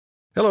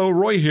Hello,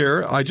 Roy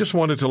here. I just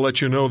wanted to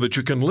let you know that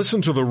you can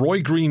listen to The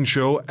Roy Green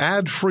Show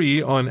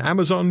ad-free on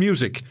Amazon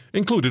Music,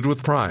 included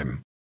with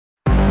Prime.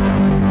 Welcome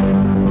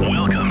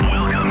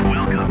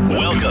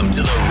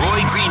to The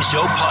Roy Green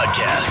Show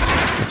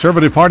podcast.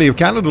 Conservative Party of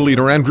Canada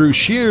leader Andrew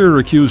Scheer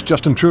accused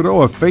Justin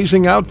Trudeau of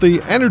phasing out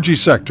the energy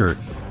sector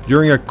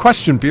during a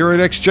question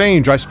period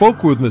exchange. I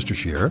spoke with Mr.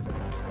 Scheer.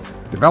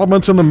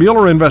 Developments in the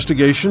Mueller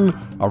investigation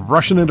of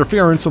Russian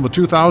interference in the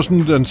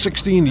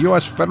 2016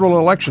 U.S. federal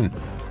election.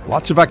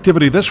 Lots of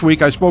activity this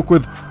week. I spoke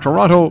with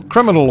Toronto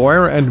criminal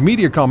lawyer and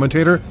media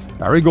commentator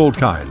Barry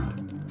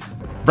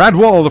Goldkind. Brad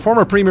Wall, the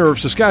former premier of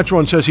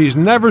Saskatchewan, says he's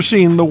never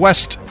seen the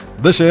West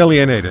this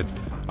alienated.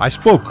 I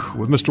spoke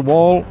with Mr.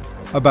 Wall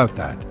about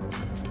that.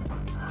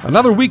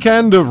 Another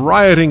weekend of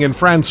rioting in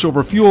France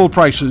over fuel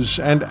prices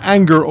and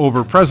anger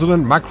over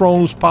President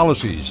Macron's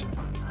policies.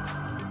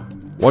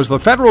 Was the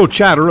federal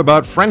chatter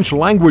about French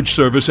language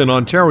service in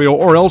Ontario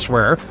or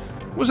elsewhere,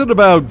 was it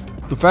about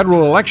the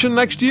federal election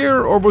next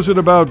year, or was it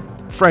about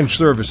French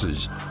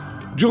services?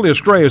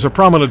 Julius Gray is a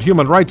prominent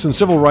human rights and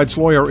civil rights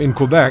lawyer in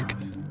Quebec.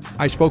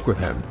 I spoke with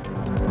him.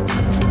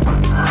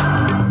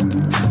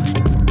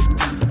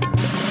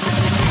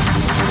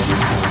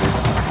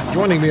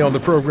 Joining me on the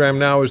program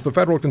now is the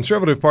federal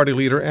Conservative Party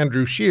leader,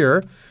 Andrew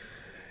Scheer.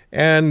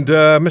 And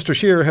Mr.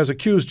 Scheer has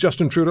accused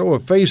Justin Trudeau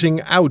of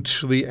phasing out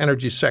the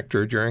energy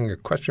sector during a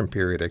question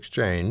period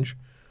exchange.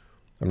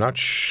 I'm not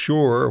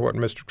sure what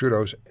Mr.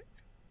 Trudeau's...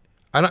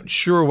 Mr.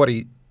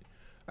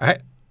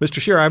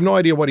 Scheer, I have no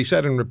idea what he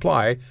said in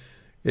reply.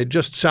 It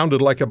just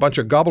sounded like a bunch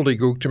of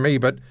gobbledygook to me.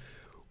 But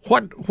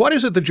what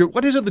is it that you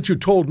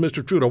told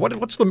Mr.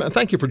 Trudeau?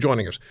 Thank you for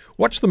joining us.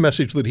 What's the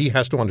message that he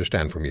has to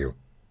understand from you?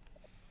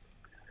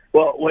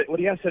 Well, what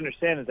he has to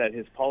understand is that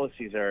his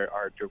policies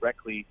are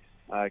directly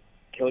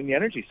killing the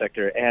energy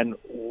sector. And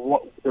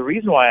the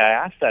reason why I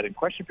asked that in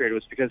question period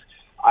was because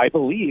I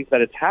believe that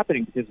it's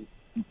happening because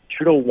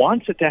Trudeau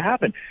wants it to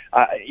happen.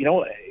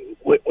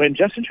 When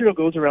Justin Trudeau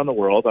goes around the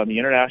world on the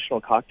international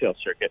cocktail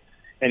circuit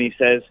and he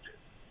says,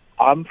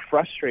 I'm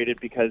frustrated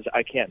because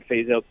I can't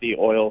phase out the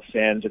oil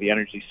sands or the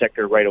energy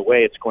sector right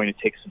away, it's going to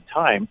take some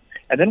time.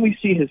 And then we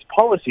see his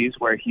policies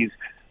where he's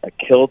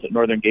killed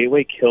Northern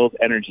Gateway, killed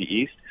Energy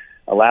East,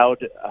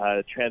 allowed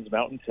Trans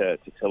Mountain to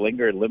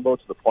linger in limbo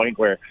to the point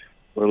where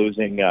we're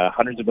losing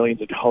hundreds of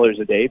millions of dollars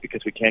a day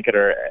because we can't get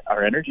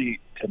our energy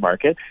to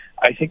market.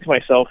 I think to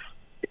myself,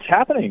 it's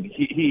happening.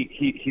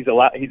 He's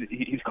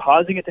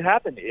causing it to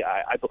happen.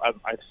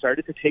 I've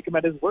started to take him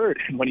at his word.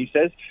 And when he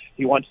says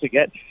he wants to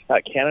get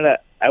Canada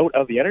out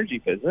of the energy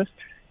business,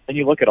 and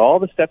you look at all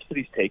the steps that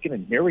he's taken,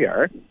 and here we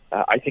are,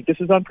 I think this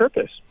is on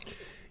purpose.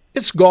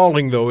 It's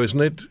galling, though, isn't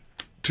it,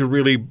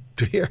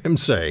 to hear him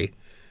say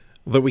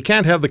that we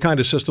can't have the kind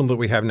of system that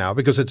we have now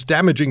because it's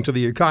damaging to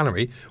the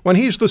economy when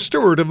he's the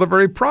steward of the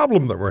very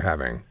problem that we're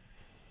having.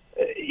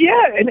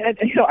 Yeah, and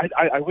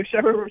I wish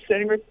I were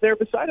standing right there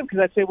beside him because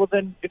I'd say, well,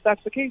 then, if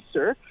that's the case,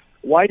 sir,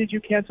 why did you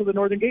cancel the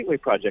Northern Gateway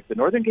project? The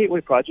Northern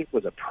Gateway project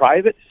was a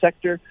private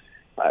sector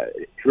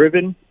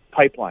driven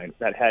pipeline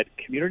that had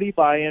community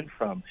buy-in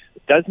from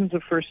dozens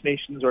of First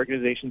Nations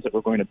organizations that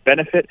were going to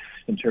benefit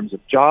in terms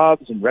of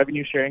jobs and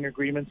revenue sharing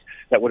agreements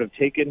that would have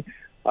taken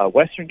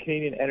Western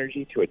Canadian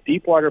energy to a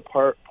deep-water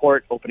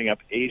port, opening up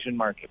Asian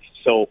markets.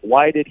 So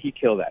why did he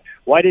kill that?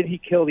 Why did he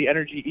kill the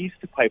Energy East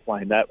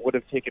pipeline that would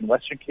have taken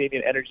Western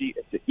Canadian energy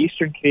to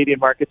Eastern Canadian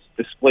markets,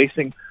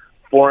 displacing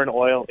foreign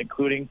oil,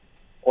 including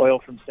oil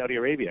from Saudi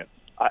Arabia?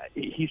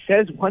 He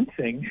says one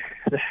thing,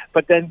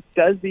 but then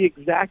does the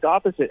exact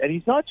opposite. And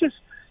he's not just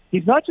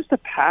a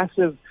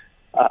passive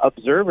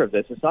observer of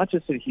this. It's not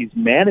just that he's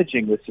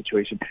managing this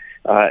situation.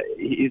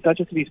 It's not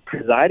just that he's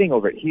presiding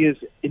over it. He is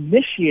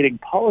initiating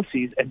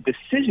policies and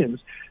decisions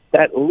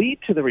that lead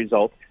to the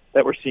result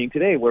that we're seeing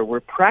today, where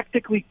we're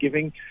practically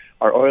giving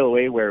our oil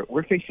away, where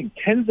we're facing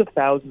tens of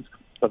thousands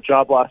of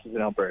job losses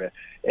in Alberta.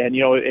 And,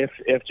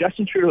 if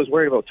Justin Trudeau is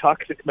worried about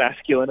toxic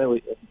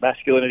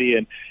masculinity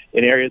in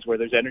areas where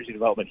there's energy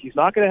development, he's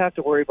not going to have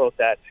to worry about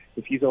that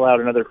if he's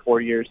allowed another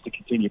 4 years to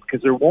continue,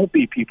 because there won't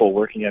be people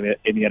working in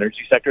the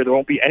energy sector. There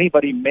won't be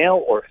anybody,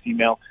 male or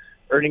female,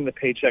 earning the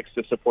paychecks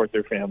to support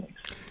their families.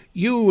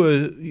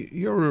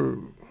 You're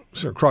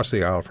sort of across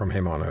the aisle from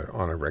him on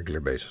a regular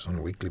basis, on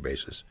a weekly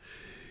basis.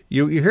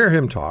 You hear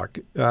him talk.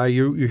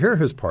 You hear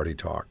his party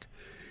talk.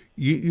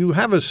 You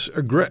have a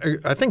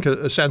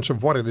sense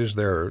of what it is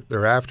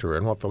they're after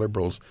and what the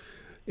Liberals,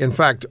 in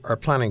fact, are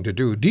planning to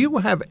do. Do you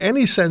have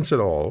any sense at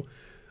all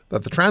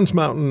that the Trans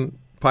Mountain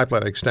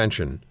pipeline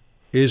extension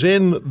is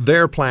in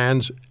their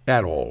plans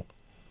at all?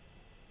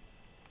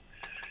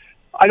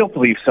 I don't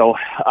believe so.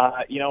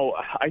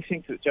 I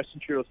think that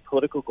Justin Trudeau's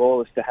political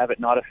goal is to have it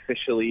not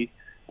officially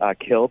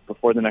killed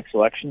before the next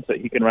election, so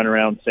that he can run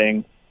around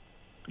saying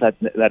that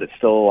it's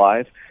still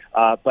alive.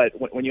 But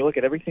when you look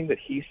at everything that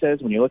he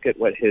says, when you look at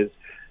what his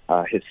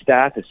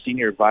staff, his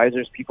senior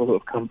advisors, people who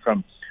have come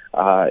from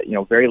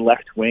very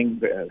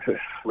left-wing,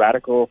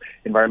 radical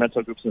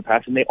environmental groups in the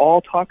past, and they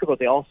all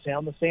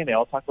sound the same. They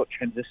all talk about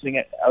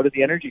transitioning out of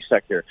the energy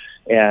sector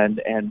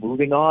and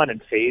moving on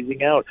and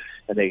phasing out,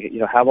 and they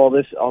have all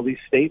these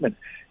statements,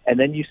 and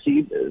then you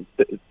see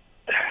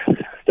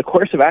the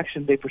course of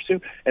action they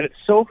pursue, and it's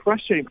so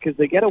frustrating because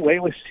they get away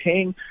with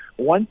saying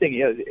one thing.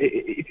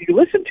 If you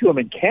listen to him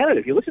in Canada,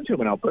 if you listen to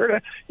him in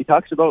Alberta, he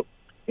talks about,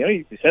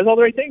 he says all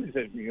the right things. He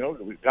says,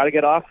 we've got to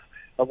get off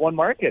of one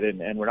market,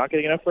 and we're not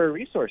getting enough for our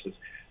resources.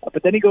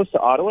 But then he goes to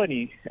Ottawa and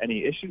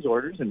he issues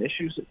orders and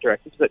issues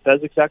directives that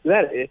does exactly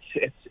that.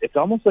 It's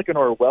almost like an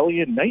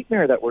Orwellian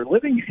nightmare that we're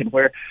living in,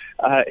 where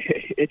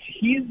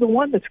he's the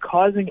one that's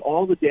causing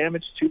all the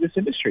damage to this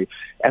industry.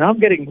 And I'm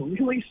getting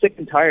really sick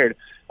and tired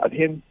of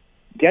him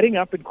getting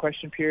up in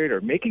question period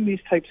or making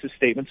these types of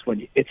statements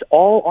when it's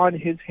all on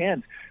his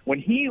hands. When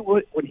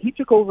he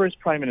took over as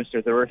Prime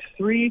Minister, there were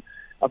 3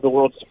 of the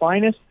world's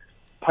finest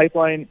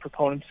pipeline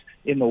proponents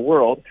in the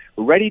world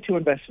ready to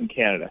invest in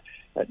Canada: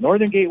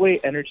 Northern Gateway,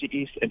 Energy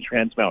East, and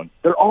Trans Mountain.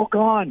 They're all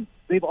gone.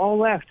 They've all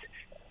left.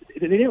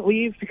 They didn't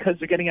leave because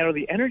they're getting out of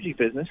the energy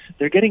business.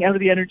 They're getting out of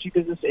the energy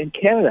business in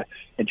Canada.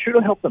 And Trudeau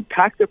helped them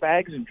pack their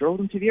bags and drove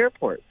them to the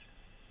airport.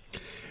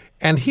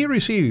 And he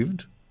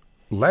received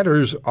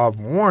letters of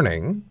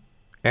warning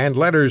and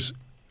letters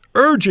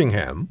urging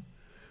him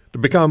to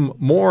become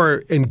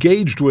more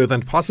engaged with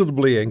and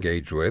positively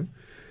engaged with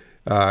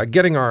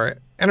getting our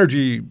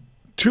energy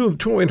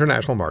to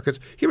international markets.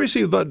 He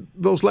received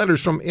those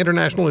letters from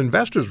international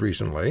investors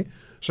recently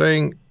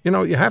saying,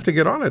 you have to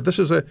get on it. This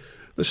is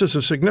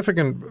a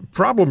significant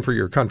problem for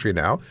your country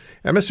now.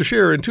 And Mr.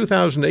 Scheer, in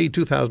 2008,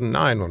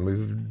 2009, when we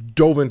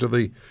dove into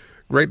the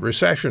Great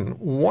Recession,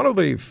 one of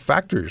the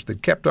factors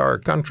that kept our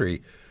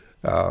country,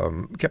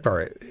 kept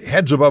our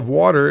heads above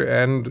water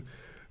and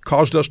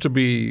caused us to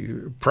be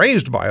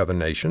praised by other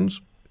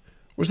nations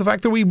was the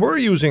fact that we were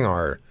using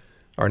our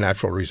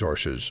natural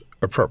resources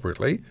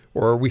appropriately,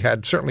 or we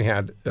certainly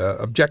had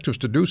objectives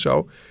to do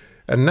so.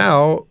 And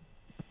now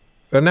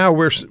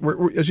we're,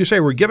 as you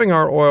say, we're giving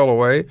our oil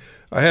away.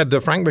 I had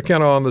Frank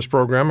McKenna on this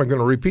program. I'm going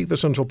to repeat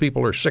this until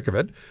people are sick of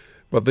it.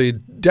 But the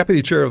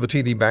deputy chair of the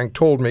TD Bank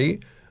told me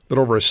that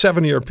over a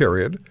 7-year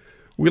period,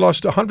 we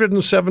lost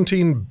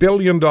 $117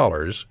 billion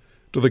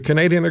to the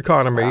Canadian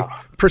economy,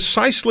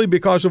 precisely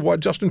because of what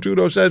Justin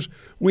Trudeau says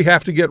we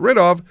have to get rid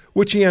of,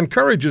 which he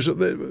encourages,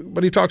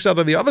 but he talks out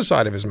of the other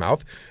side of his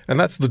mouth, and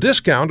that's the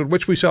discount at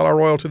which we sell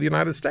our oil to the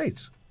United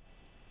States.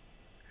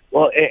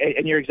 Well,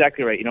 and you're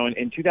exactly right.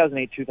 In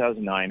 2008,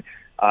 2009,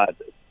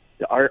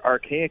 our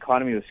Canadian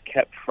economy was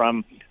kept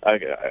from an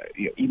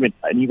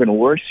even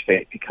worse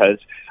fate because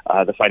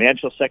the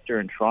financial sector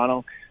in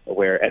Toronto,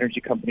 where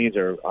energy companies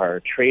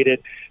are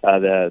traded,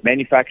 the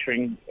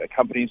manufacturing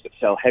companies that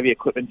sell heavy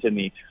equipment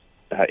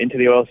into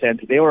the oil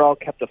sands, they were all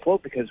kept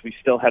afloat because we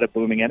still had a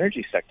booming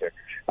energy sector.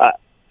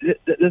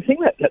 The thing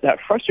that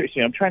frustrates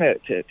me, I'm trying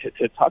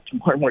to talk to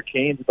more and more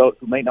Canadians about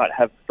who might not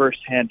have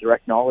firsthand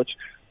direct knowledge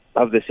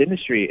of this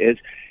industry, is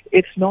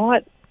it's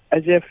not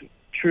as if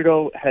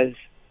Trudeau has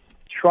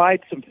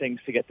tried some things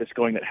to get this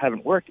going that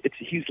haven't worked.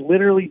 He's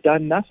literally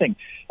done nothing.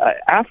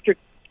 After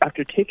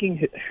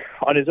taking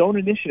on his own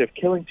initiative,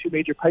 killing 2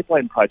 major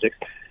pipeline projects,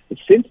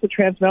 since the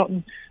Trans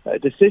Mountain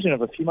decision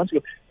of a few months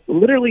ago,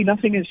 literally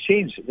nothing has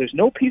changed. There's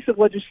no piece of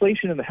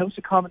legislation in the House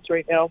of Commons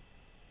right now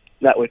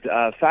that would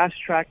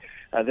fast-track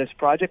this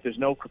project. There's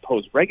no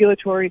proposed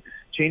regulatory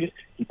changes.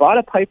 He bought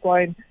a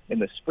pipeline in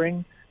the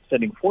spring,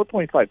 sending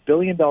 $4.5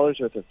 billion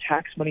worth of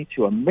tax money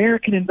to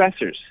American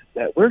investors.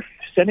 That we're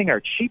sending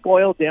our cheap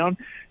oil down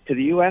to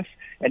the U.S.,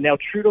 and now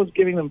Trudeau's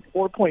giving them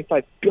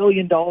 $4.5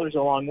 billion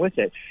along with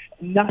it.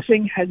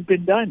 Nothing has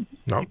been done.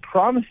 No. He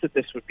promised that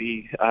this would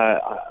be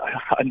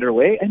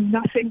underway, and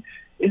nothing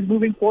is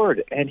moving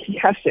forward. And he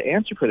has to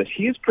answer for this.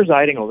 He is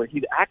presiding over,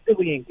 he's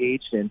actively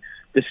engaged in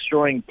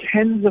destroying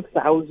tens of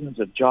thousands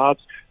of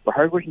jobs for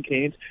hardworking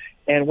Canadians.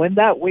 And when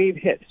that wave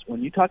hits,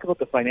 when you talk about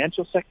the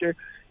financial sector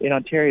in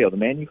Ontario, the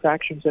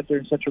manufacturing sector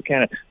in Central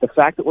Canada, the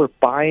fact that we're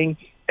buying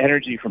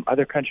energy from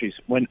other countries,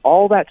 when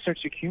all that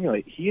starts to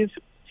accumulate, he is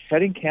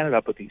setting Canada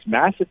up with these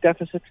massive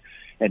deficits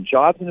and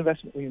jobs and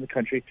investment in the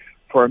country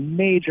for a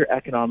major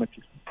economic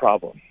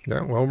problem.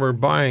 Yeah, well, we're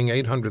buying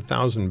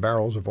 800,000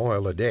 barrels of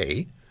oil a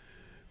day,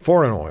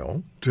 foreign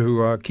oil,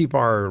 to keep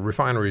our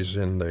refineries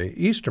in the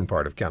eastern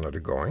part of Canada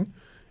going,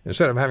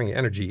 instead of having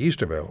Energy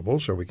East available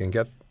so we can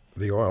get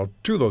the oil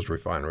to those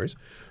refineries.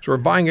 So we're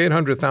buying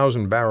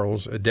 800,000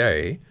 barrels a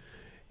day,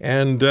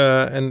 and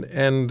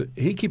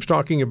he keeps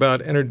talking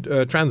about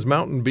Trans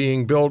Mountain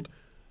being built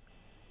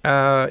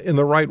in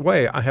the right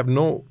way. I have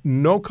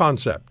no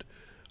concept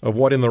of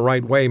what in the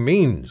right way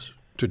means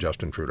to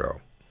Justin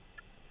Trudeau.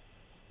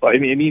 Well, I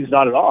mean, it means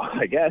not at all,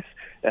 I guess.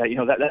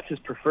 That's his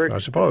preferred. I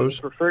suppose.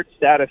 Preferred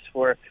status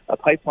for a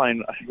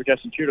pipeline for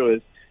Justin Trudeau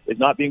is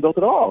not being built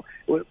at all.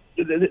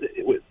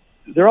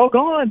 they're all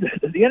gone.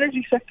 The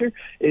energy sector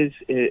has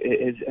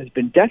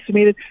been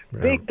decimated.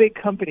 Yeah. Big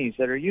companies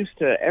that are used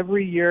to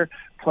every year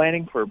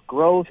planning for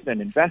growth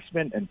and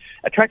investment and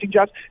attracting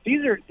jobs.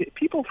 These are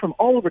people from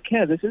all over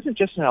Canada. This isn't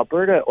just an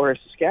Alberta or a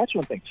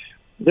Saskatchewan thing.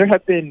 There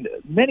have been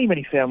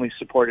many families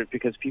supported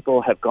because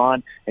people have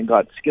gone and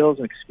got skills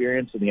and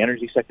experience in the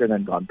energy sector and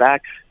then gone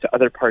back to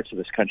other parts of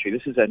this country.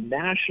 This is a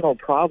national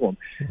problem,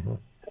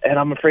 and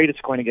I'm afraid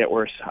it's going to get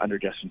worse under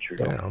Justin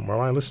Trudeau. Yeah,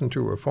 well, I listened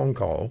to a phone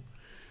call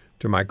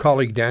to my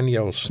colleague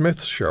Danielle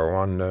Smith's show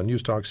on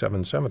News Talk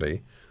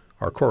 770,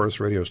 our Chorus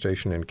radio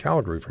station in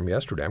Calgary from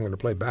yesterday. I'm going to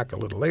play back a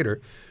little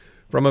later,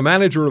 from a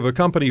manager of a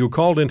company who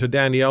called into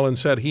Danielle and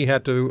said he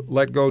had to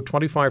let go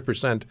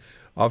 25%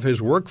 of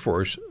his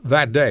workforce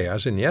that day,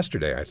 as in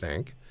yesterday, I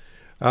think,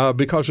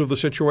 because of the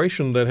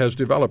situation that has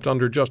developed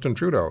under Justin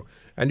Trudeau.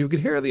 And you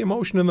could hear the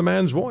emotion in the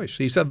man's voice.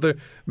 He said the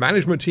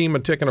management team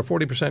had taken a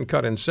 40%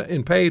 cut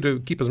in pay to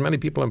keep as many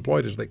people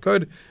employed as they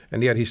could,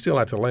 and yet he still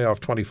had to lay off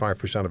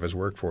 25% of his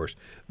workforce.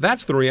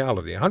 That's the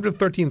reality.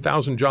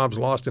 113,000 jobs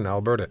lost in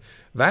Alberta.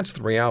 That's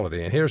the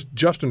reality. And here's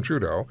Justin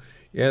Trudeau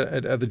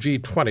at the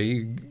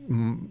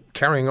G20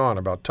 carrying on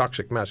about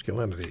toxic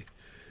masculinity.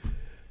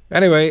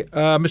 Anyway,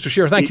 Mr.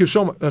 Scheer, thank you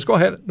so much. Let's go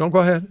ahead. No, go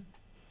ahead.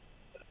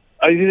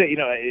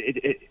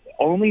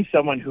 Only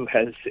someone who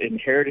has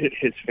inherited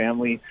his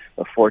family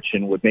a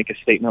fortune would make a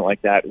statement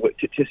like that.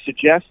 To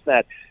suggest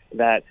that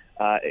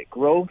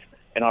growth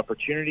and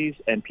opportunities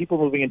and people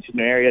moving into an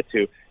area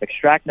to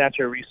extract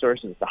natural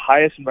resources at the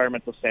highest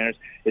environmental standards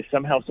is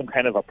somehow some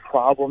kind of a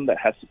problem that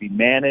has to be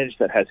managed,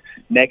 that has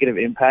negative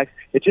impacts.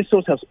 It just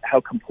shows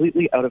how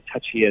completely out of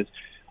touch he is.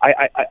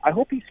 I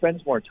hope he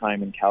spends more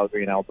time in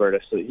Calgary and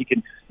Alberta so that he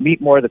can meet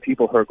more of the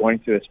people who are going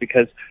through this,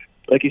 because,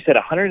 like you said,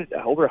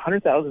 over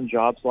 100,000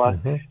 jobs lost.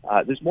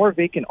 There's more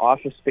vacant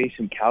office space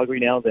in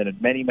Calgary now than in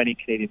many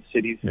Canadian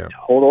cities in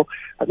total.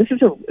 This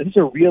is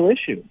a real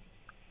issue.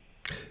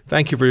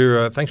 Thank you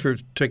for thanks for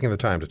taking the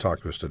time to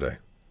talk to us today.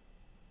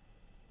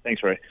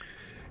 Thanks, Roy.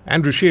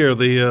 Andrew Scheer,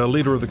 the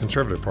leader of the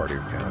Conservative Party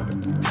of Canada.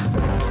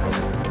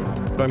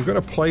 I'm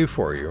going to play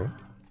for you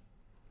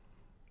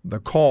the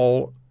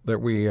call that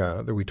we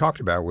talked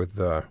about with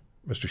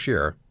Mr.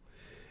 Scheer,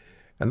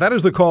 and that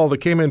is the call that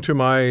came into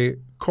my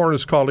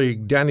Chorus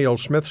colleague Danielle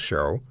Smith's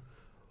show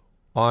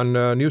on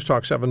News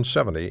Talk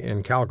 770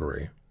 in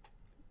Calgary.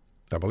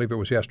 I believe it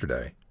was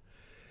yesterday.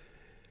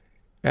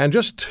 And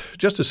just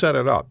to set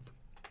it up,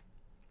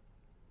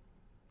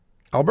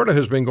 Alberta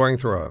has been going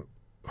through a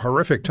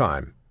horrific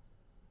time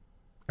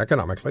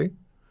economically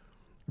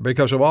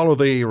because of all of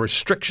the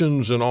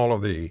restrictions and all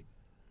of the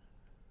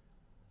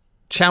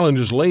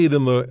challenges laid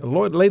in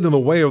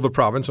the way of the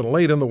province and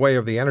laid in the way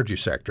of the energy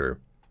sector.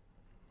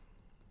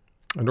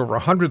 And over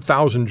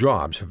 100,000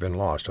 jobs have been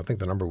lost. I think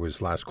the number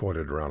was last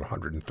quoted around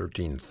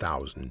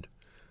 113,000.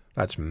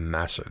 That's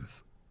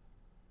massive.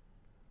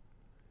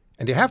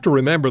 And you have to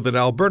remember that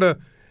Alberta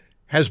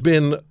has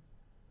been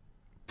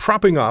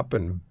propping up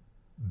and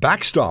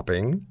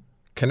backstopping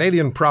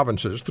Canadian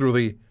provinces through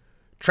the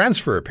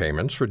transfer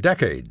payments for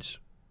decades.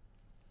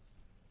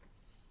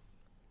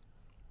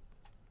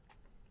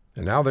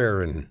 And now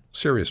they're in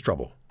serious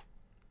trouble.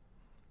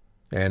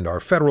 And our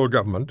federal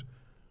government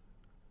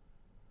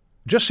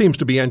just seems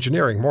to be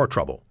engineering more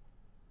trouble.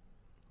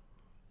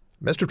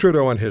 Mr.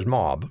 Trudeau and his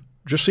mob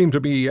just seem to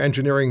be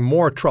engineering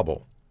more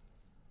trouble.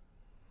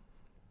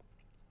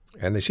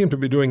 And they seem to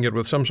be doing it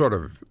with some sort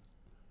of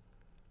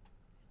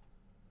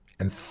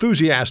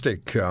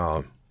enthusiastic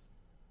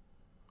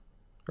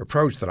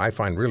approach that I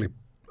find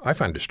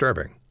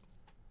disturbing.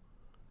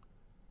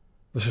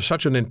 This is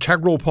such an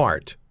integral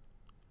part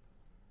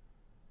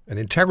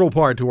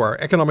to our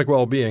economic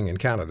well-being in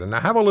Canada.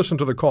 Now, have a listen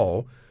to the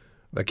call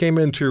that came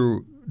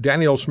into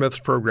Danielle Smith's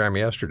program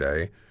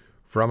yesterday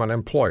from an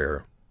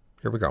employer.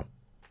 Here we go.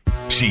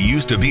 She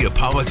used to be a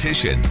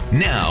politician.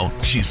 Now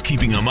she's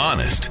keeping them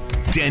honest.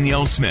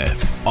 Danielle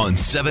Smith on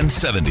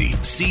 770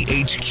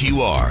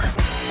 CHQR.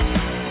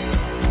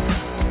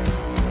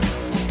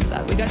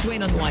 We got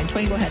Dwayne on the line.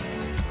 Dwayne, go ahead.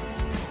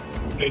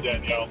 Hey,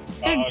 Danielle.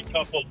 A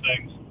couple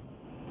things.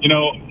 You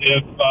know,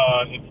 if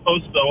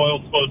the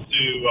oil's supposed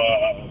to,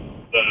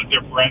 the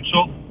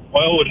differential,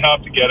 oil would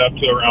have to get up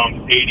to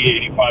around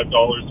 $80,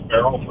 $85 a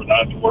barrel for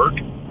that to work.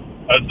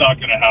 That's not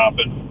going to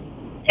happen.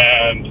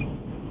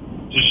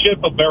 And to ship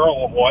a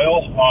barrel of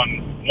oil,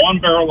 on one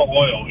barrel of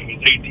oil, it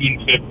was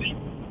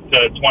 $18.50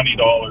 to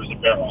 $20 a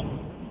barrel.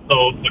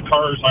 So the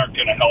cars aren't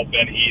going to help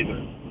any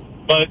either.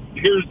 But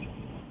here's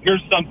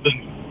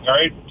something, all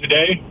right?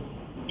 Today,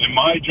 in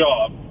my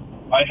job,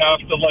 I have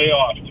to lay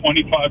off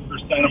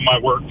 25% of my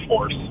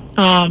workforce.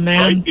 Oh,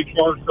 man. Right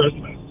before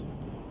Christmas.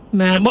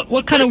 Man,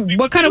 what kind of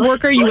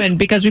work are you in?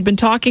 Because we've been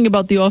talking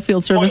about the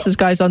oilfield services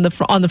guys on the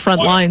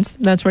front lines.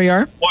 That's where you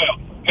are? Oil.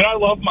 And I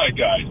love my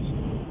guys.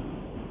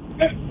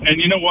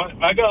 And you know what?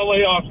 I gotta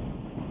lay off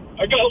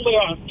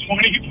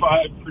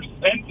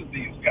 25% of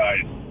these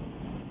guys.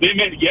 They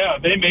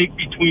make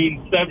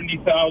between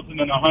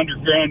 $70,000 and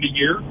 $100,000 a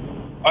year.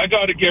 I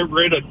got to get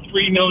rid of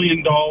 $3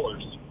 million.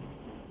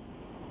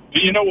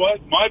 And you know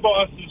what? My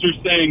bosses are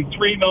saying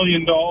 $3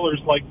 million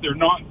like they're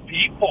not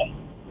people.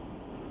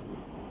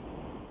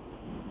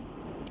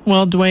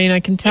 Well, Dwayne, I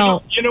can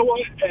tell. You know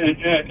what? And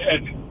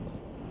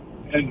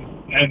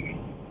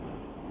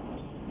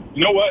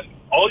you know what?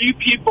 All you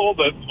people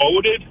that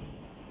voted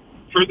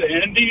for the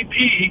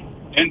NDP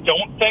and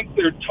don't think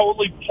they're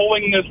totally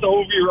pulling this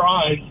over your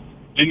eyes,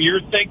 and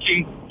you're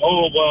thinking,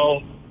 oh,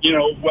 well, you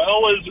know,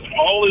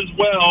 all is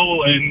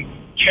well, and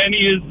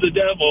Kenny is the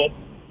devil.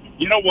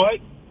 You know what?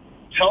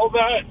 Tell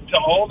that to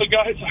all the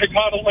guys I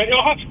got to lay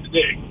off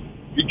today,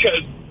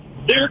 because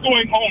they're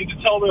going home to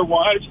tell their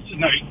wives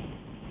tonight,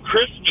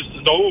 Christmas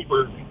is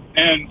over,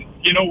 and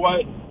you know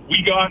what?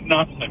 We got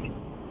nothing,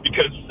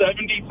 because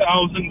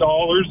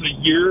 $70,000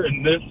 a year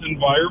in this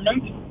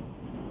environment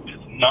is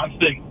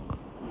nothing.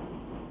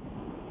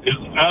 Is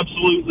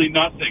absolutely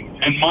nothing.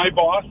 And my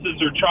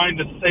bosses are trying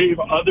to save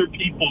other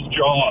people's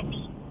jobs.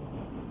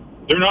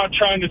 They're not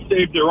trying to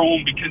save their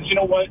own, because you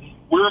know what?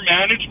 We're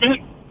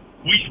management.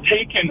 We've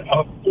taken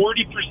a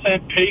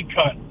 40% pay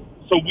cut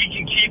so we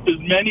can keep as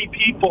many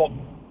people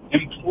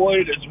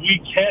employed as we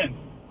can.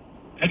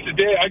 And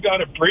today I got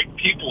to break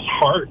people's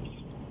hearts.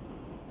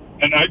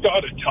 And I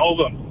got to tell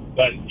them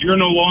that you're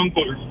no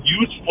longer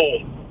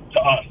useful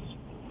to us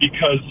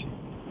because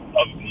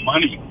of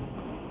money.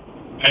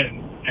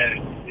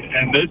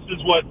 And this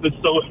is what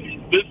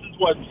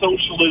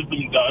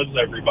socialism does,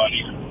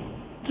 everybody.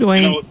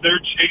 Dwayne. You know, they're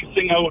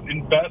chasing out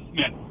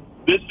investment.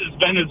 This is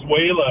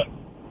Venezuela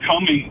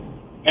coming,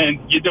 and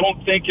you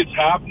don't think it's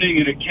happening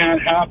and it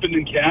can't happen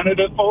in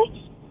Canada, folks?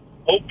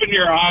 Open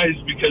your eyes,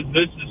 because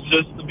this is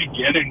just the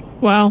beginning.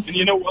 Wow. And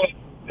you know what?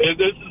 This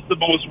is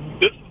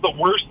the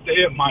worst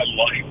day of my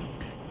life,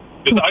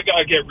 because I got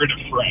to get rid of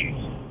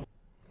friends.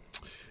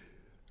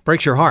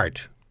 Breaks your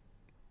heart.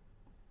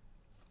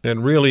 It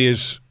really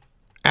is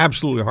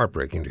absolutely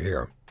heartbreaking to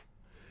hear.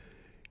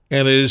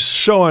 And it is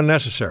so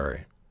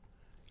unnecessary.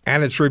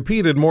 And it's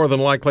repeated more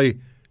than likely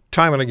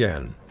time and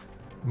again.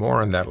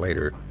 More on that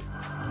later.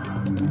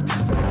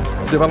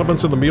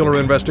 Developments in the Mueller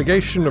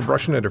investigation of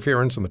Russian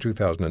interference in the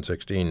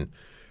 2016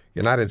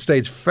 United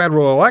States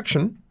federal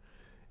election,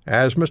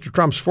 as Mr.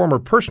 Trump's former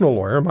personal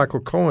lawyer, Michael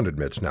Cohen,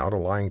 admits now to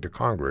lying to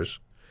Congress.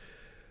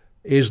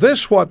 Is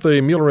this what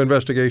the Mueller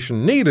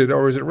investigation needed,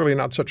 or is it really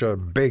not such a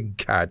big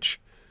catch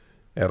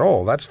at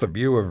all? That's the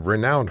view of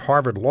renowned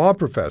Harvard law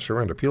professor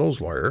and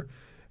appeals lawyer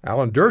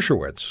Alan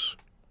Dershowitz.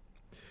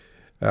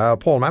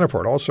 Paul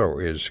Manafort also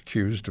is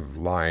accused of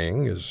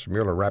lying. Is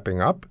Mueller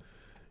wrapping up?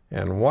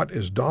 And what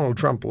is Donald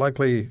Trump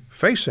likely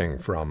facing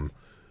from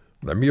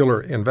the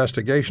Mueller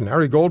investigation?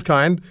 Harry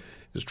Goldkind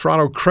is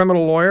Toronto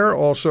criminal lawyer,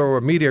 also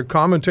a media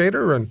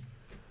commentator, and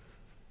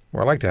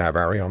well, I'd like to have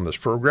Harry on this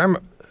program.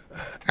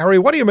 Harry,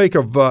 what do you make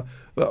of the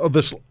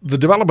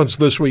developments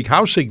this week?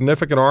 How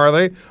significant are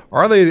they?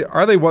 Are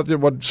they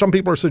what some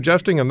people are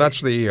suggesting, and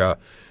that's the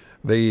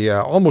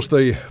almost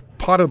the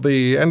pot at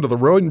the end of the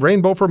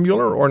rainbow for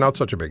Mueller, or not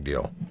such a big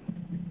deal?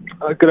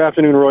 Good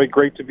afternoon, Roy.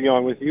 Great to be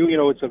on with you. You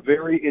know, it's a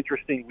very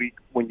interesting week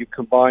when you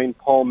combine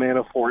Paul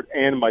Manafort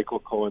and Michael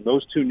Cohen.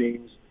 Those two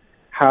names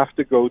have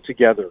to go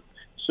together.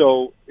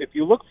 So if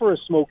you look for a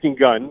smoking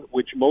gun,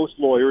 which most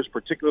lawyers,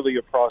 particularly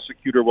a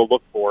prosecutor, will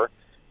look for,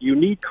 you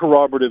need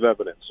corroborative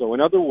evidence. So in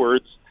other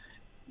words,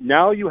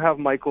 now you have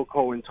Michael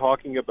Cohen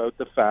talking about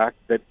the fact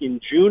that in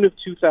June of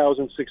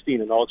 2016,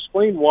 and I'll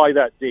explain why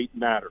that date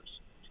matters,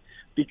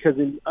 because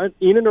in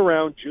and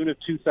around June of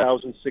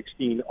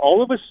 2016,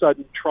 all of a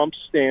sudden Trump's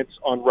stance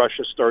on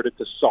Russia started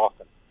to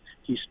soften.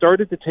 He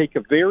started to take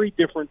a very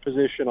different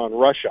position on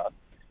Russia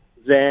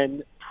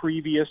than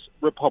previous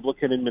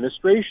Republican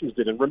administrations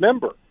did. And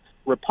remember,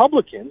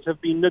 Republicans have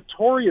been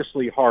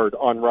notoriously hard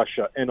on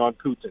Russia and on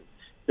Putin.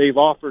 They've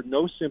offered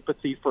no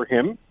sympathy for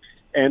him,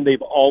 and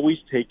they've always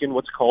taken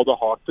what's called a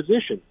hawk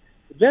position.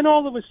 Then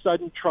all of a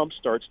sudden, Trump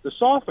starts to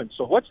soften.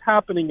 So what's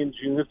happening in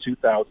June of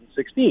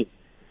 2016?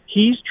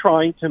 He's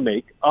trying to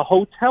make a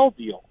hotel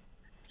deal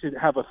to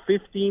have a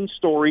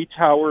 15-story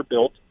tower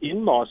built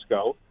in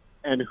Moscow,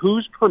 and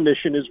whose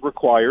permission is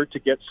required to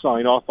get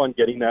sign-off on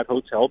getting that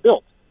hotel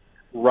built?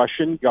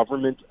 Russian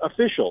government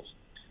officials.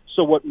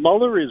 So what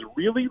Mueller is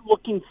really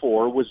looking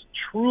for was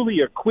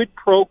truly a quid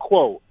pro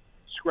quo.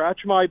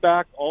 Scratch my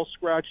back, I'll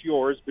scratch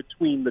yours,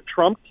 between the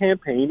Trump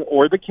campaign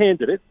or the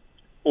candidate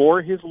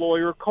or his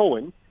lawyer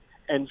Cohen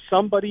and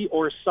somebody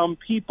or some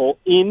people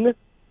in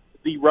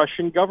the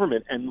Russian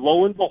government. And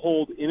lo and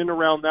behold, in and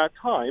around that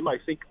time, I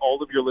think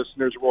all of your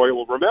listeners, Roy,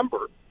 will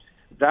remember,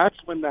 that's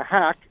when the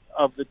hack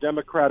of the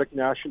Democratic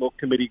National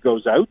Committee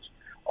goes out.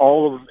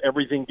 All of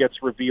everything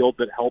gets revealed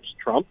that helps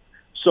Trump.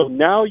 So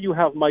now you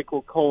have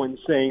Michael Cohen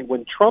saying,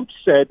 when Trump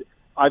said,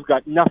 I've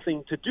got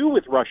nothing to do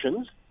with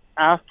Russians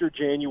after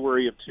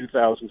January of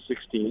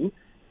 2016,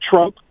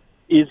 Trump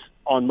is,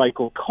 on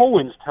Michael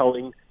Cohen's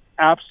telling,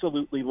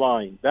 absolutely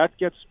lying. That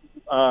gets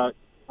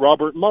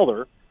Robert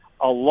Mueller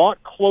a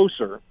lot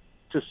closer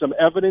to some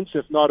evidence,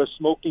 if not a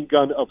smoking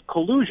gun, of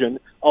collusion,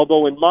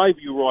 although in my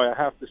view, Roy, I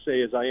have to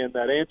say as I end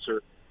that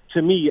answer,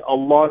 to me, a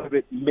lot of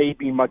it may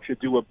be much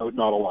ado about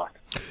not a lot.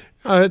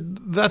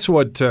 That's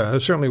what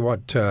certainly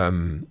what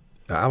Alan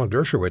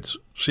Dershowitz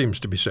seems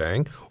to be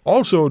saying.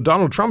 Also,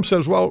 Donald Trump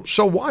says, well,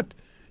 so what?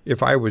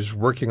 If I was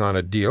working on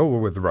a deal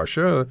with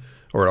Russia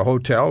or a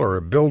hotel or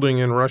a building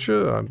in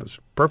Russia, I'm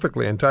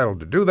perfectly entitled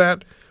to do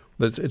that.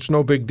 It's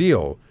no big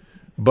deal.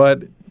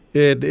 But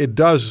it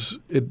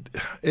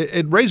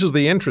raises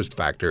the interest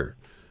factor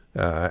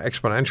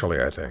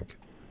exponentially, I think.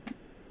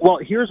 Well,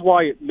 here's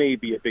why it may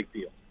be a big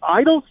deal.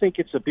 I don't think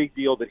it's a big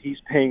deal that he's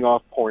paying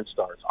off porn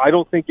stars. I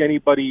don't think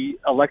anybody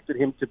elected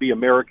him to be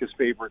America's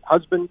favorite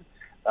husband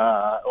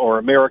or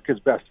America's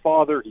best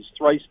father. He's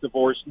thrice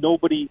divorced.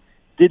 Nobody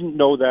didn't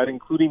know that,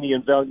 including the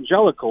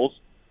evangelicals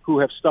who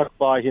have stuck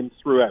by him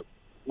throughout.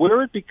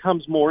 Where it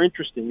becomes more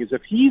interesting is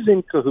if he's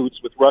in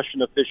cahoots with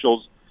Russian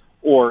officials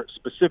or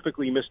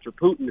specifically Mr.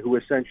 Putin, who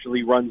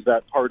essentially runs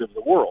that part of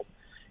the world.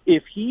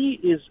 If he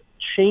is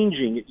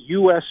changing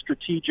U.S.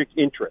 strategic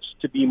interests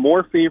to be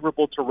more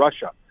favorable to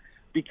Russia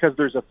because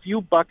there's a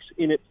few bucks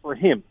in it for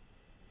him,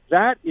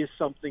 that is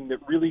something that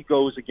really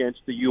goes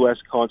against the U.S.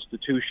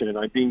 Constitution, and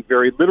I'm being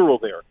very literal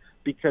there,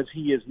 because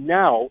he is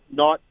now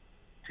not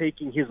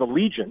taking his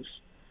allegiance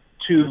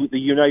to the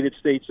United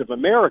States of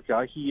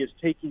America. He is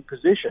taking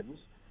positions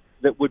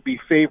that would be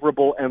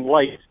favorable and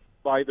liked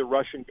by the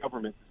Russian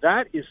government.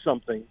 That is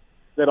something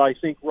that I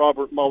think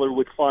Robert Mueller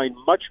would find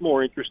much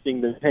more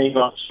interesting than paying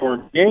off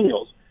Stormy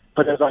Daniels.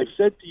 But as I've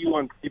said to you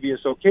on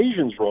previous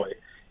occasions, Roy,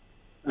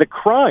 the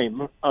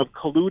crime of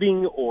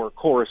colluding or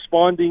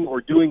corresponding or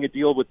doing a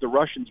deal with the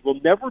Russians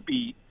will never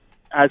be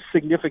as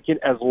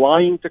significant as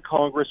lying to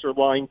Congress or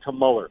lying to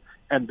Mueller.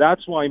 And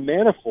that's why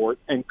Manafort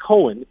and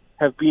Cohen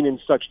have been in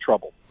such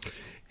trouble.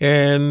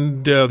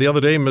 And the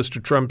other day,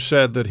 Mr. Trump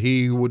said that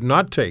he would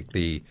not take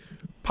the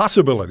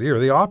possibility or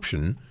the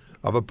option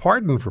of a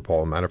pardon for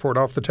Paul Manafort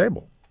off the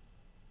table.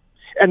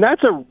 And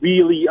that's a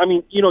really, I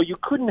mean, you know, you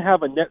couldn't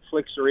have a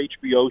Netflix or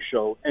HBO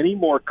show any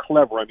more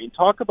clever. I mean,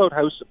 talk about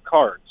House of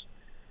Cards.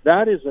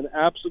 That is an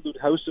absolute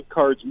House of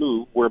Cards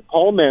move where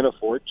Paul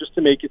Manafort, just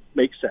to make it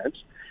make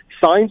sense,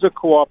 signs a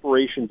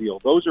cooperation deal.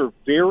 Those are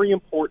very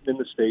important in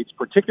the States,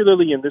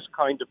 particularly in this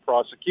kind of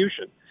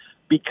prosecution.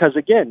 Because,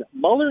 again,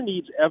 Mueller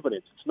needs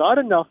evidence. It's not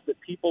enough that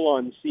people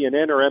on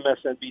CNN or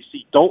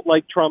MSNBC don't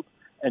like Trump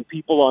and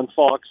people on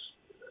Fox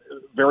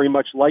very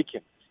much like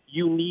him.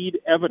 You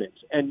need evidence.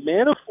 And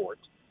Manafort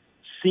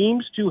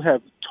seems to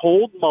have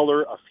told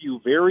Mueller a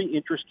few very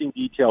interesting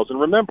details. And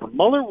remember,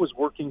 Mueller was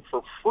working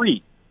for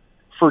free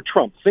for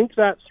Trump. Think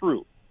that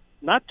through.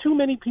 Not too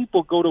many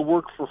people go to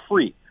work for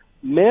free.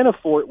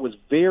 Manafort was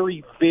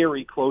very,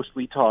 very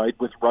closely tied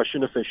with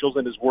Russian officials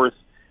and is worth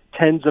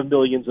tens of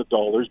millions of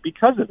dollars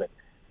because of it.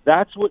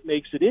 That's what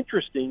makes it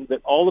interesting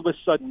that all of a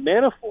sudden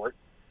Manafort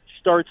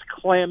starts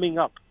clamming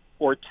up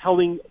or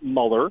telling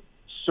Mueller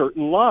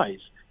certain lies.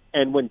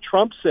 And when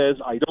Trump says,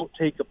 I don't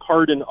take a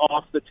pardon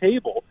off the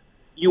table,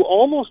 you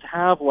almost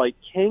have like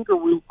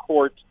kangaroo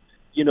court,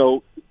 you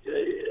know,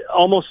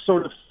 almost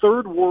sort of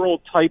third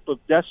world type of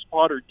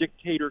despot or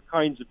dictator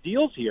kinds of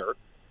deals here,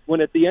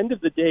 when at the end of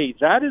the day,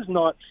 that is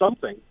not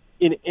something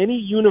in any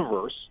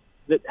universe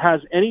that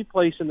has any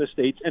place in the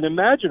States. And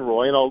imagine,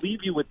 Roy, and I'll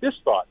leave you with this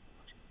thought.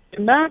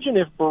 Imagine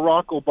if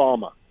Barack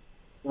Obama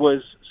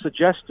was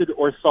suggested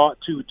or thought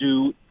to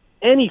do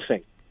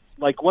anything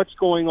like what's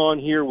going on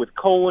here with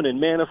Cohen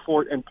and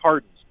Manafort and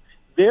pardons.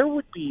 There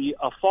would be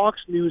a Fox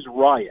News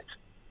riot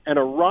and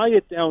a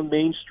riot down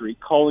Main Street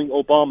calling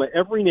Obama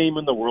every name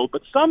in the world,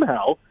 but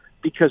somehow,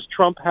 because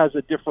Trump has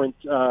a different,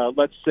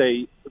 let's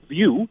say,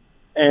 view,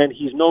 and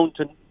he's known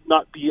to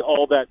not be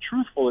all that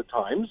truthful at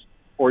times,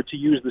 or to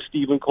use the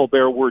Stephen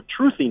Colbert word,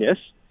 truthiness,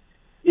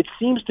 it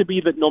seems to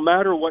be that no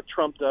matter what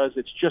Trump does,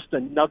 it's just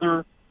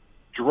another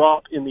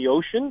drop in the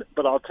ocean.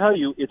 But I'll tell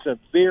you, it's a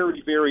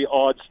very, very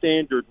odd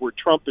standard where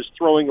Trump is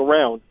throwing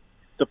around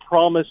the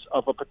promise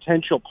of a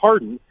potential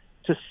pardon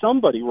to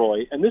somebody,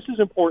 Roy, and this is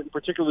important,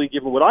 particularly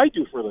given what I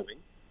do for a living,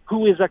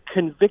 who is a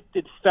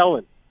convicted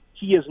felon.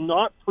 He is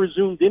not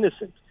presumed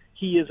innocent.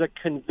 He is a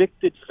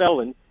convicted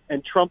felon,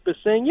 and Trump is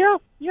saying, yeah,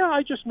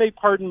 I just may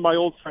pardon my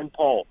old friend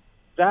Paul.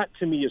 That,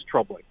 to me, is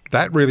troubling.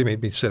 That really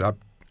made me sit up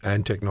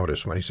and take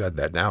notice when he said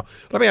that. Now,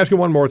 let me ask you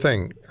one more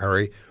thing,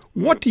 Harry.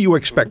 What do you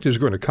expect is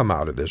going to come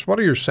out of this? What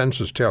do your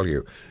senses tell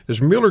you?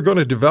 Is Mueller going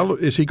to develop?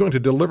 Is he going to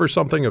deliver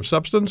something of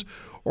substance,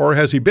 or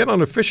has he been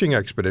on a fishing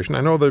expedition?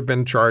 I know there have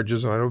been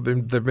charges, and I know there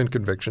have been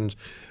convictions,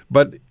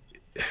 but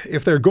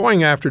if they're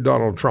going after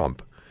Donald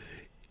Trump,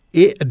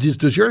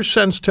 does your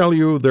sense tell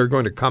you they're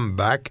going to come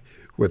back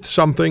with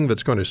something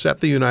that's going to set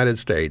the United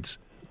States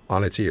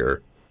on its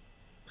ear?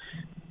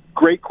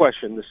 Great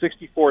question. The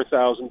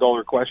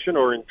 $64,000 question,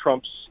 or in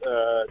Trump's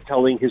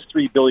telling his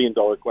 $3 billion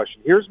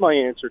question. Here's my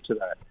answer to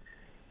that.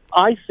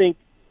 I think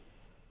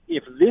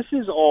if this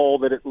is all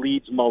that it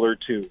leads Mueller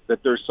to,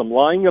 that there's some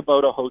lying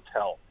about a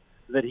hotel,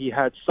 that he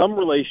had some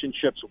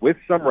relationships with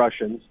some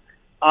Russians,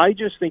 I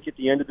just think at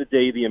the end of the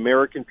day, the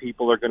American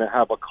people are going to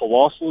have a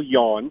colossal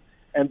yawn,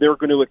 and they're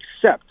going to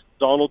accept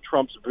Donald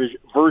Trump's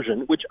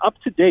version, which up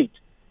to date,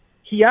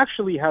 he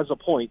actually has a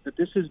point that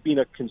this has been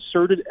a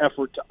concerted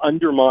effort to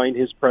undermine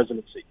his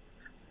presidency.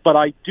 But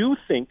I do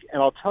think,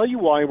 and I'll tell you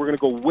why, we're going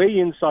to go way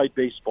inside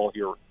baseball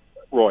here,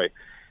 Roy.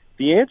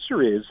 The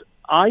answer is,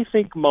 I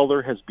think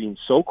Mueller has been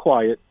so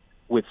quiet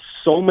with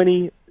so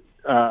many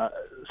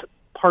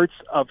parts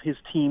of his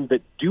team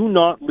that do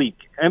not leak.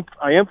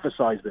 I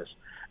emphasize this.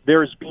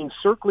 There's been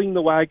circling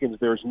the wagons.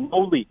 There's no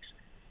leaks.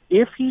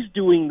 If he's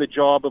doing the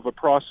job of a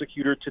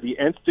prosecutor to the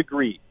nth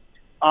degree,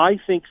 I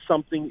think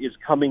something is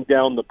coming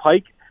down the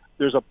pike.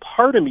 There's a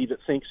part of me that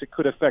thinks it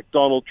could affect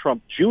Donald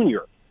Trump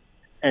Jr.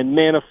 and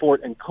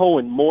Manafort and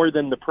Cohen more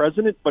than the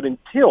president. But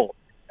until,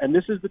 and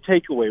this is the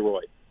takeaway,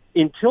 Roy,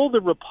 until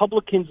the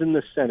Republicans in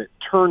the Senate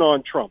turn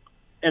on Trump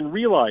and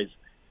realize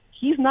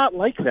he's not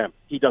like them.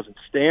 He doesn't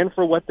stand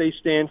for what they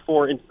stand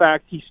for. In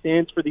fact, he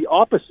stands for the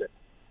opposite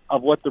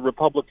of what the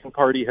Republican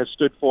Party has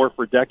stood for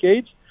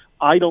decades.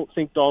 I don't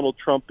think Donald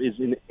Trump is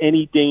in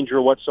any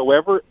danger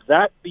whatsoever.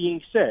 That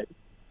being said,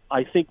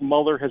 I think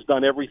Mueller has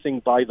done everything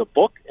by the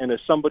book, and as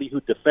somebody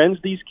who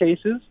defends these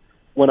cases,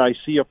 when I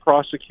see a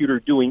prosecutor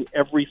doing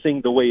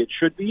everything the way it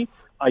should be,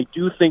 I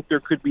do think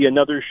there could be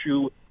another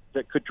shoe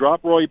that could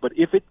drop, Roy. But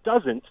if it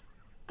doesn't,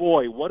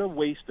 boy, what a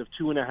waste of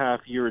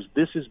 2.5 years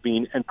this has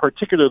been, and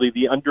particularly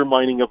the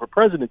undermining of a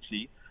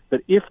presidency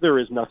that, if there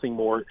is nothing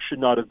more, should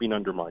not have been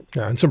undermined.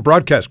 Yeah, and some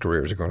broadcast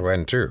careers are going to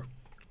end, too.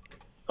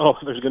 Oh,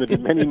 there's going to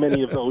be many,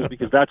 many of those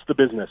because that's the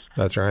business.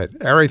 That's right.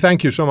 Ari,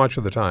 thank you so much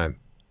for the time.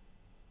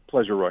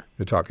 Pleasure, Roy.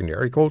 Good talking to you.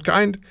 Ari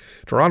Goldkind,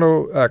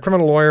 Toronto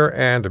criminal lawyer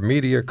and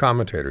media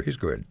commentator. He's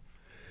good.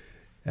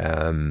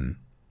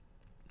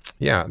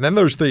 Yeah, and then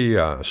there's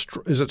the,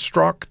 is it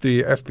Strzok,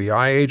 the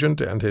FBI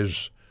agent, and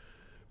his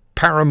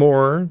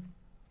paramour?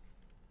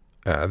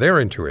 They're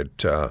into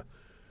it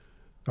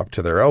up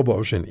to their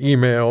elbows in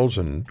emails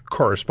and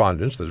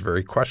correspondence that's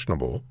very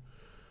questionable.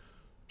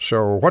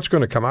 So what's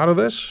going to come out of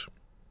this?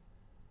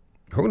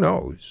 Who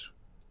knows?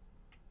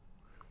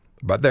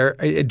 But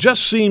it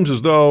just seems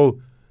as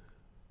though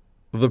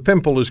the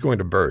pimple is going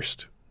to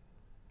burst.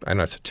 I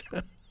know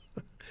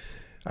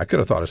I could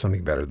have thought of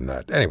something better than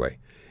that. Anyway,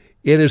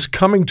 it is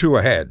coming to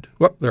a head.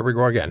 Whoop, there we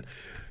go again.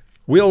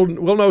 We'll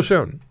know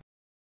soon.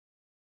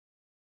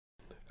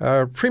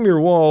 Premier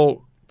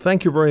Wall,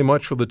 thank you very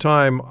much for the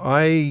time.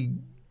 I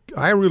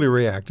really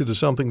reacted to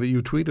something that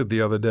you tweeted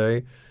the other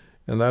day,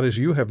 and that is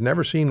you have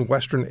never seen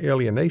Western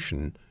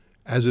alienation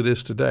as it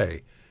is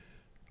today.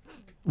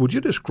 Would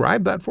you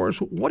describe that for us?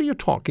 What are you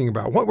talking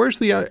about? Where's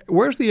the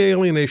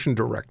alienation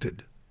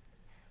directed?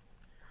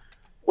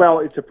 Well,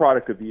 it's a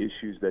product of the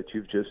issues that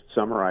you've just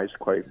summarized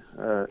quite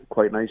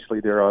nicely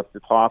there at the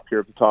top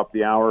here, at the top of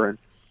the hour, and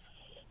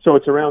so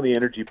it's around the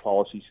energy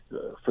policies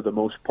for the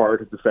most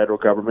part of the federal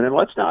government. And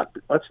let's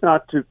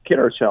not to kid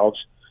ourselves.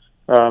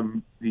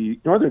 The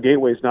Northern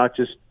Gateway is not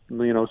just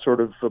sort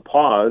of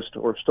paused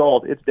or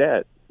stalled; it's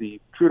dead. The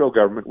Trudeau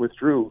government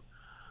withdrew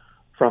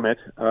from it,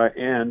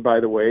 and by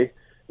the way,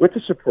 with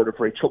the support of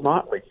Rachel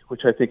Notley,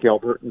 which I think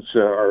Albertans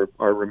are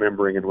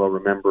remembering and will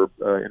remember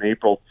in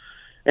April.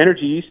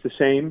 Energy East, the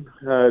same.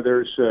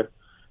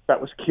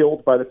 That was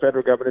killed by the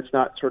federal government. It's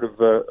not sort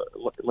of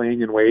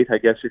laying in wait. I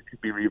guess it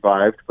could be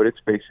revived, but it's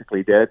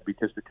basically dead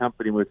because the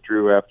company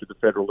withdrew after the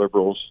federal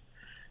Liberals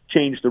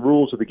changed the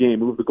rules of the game,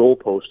 moved the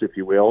goalpost, if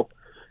you will,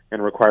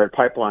 and required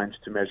pipelines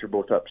to measure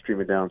both upstream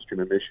and downstream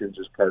emissions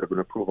as part of an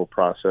approval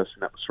process.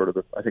 And that was sort of,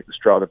 the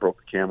straw that broke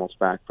the camel's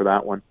back for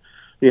that one.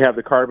 You have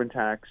the carbon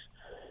tax.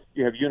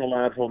 You have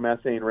unilateral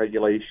methane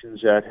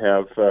regulations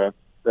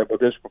that will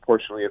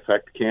disproportionately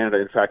affect Canada,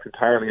 in fact,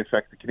 entirely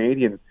affect the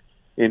Canadian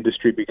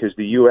industry because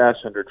the U.S.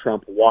 under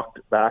Trump walked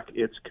back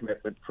its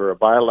commitment for a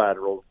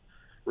bilateral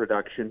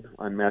reduction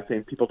on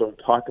methane. People don't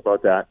talk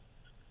about that,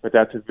 but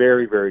that's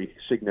very, very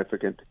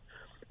significant.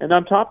 And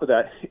on top of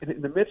that,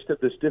 in the midst of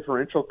this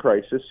differential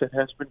crisis, it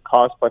has been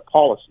caused by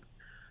policy.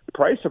 The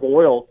price of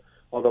oil,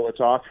 although it's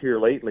off here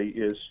lately,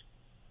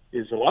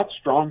 is a lot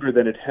stronger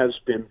than it has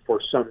been for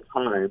some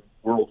time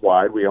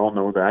worldwide. We all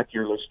know that.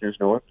 Your listeners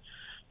know it.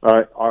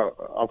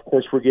 Of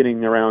course, we're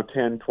getting around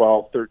 $10,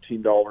 $12,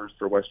 $13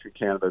 for Western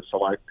Canada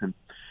Select and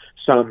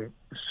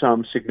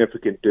some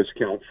significant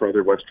discount for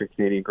other Western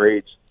Canadian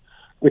grades,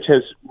 which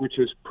has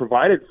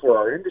provided for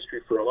our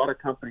industry, for a lot of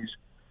companies,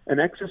 an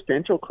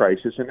existential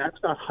crisis. And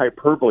that's not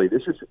hyperbole.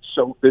 This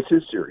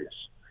is serious.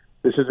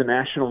 This is a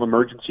national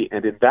emergency.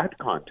 And in that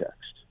context,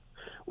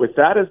 with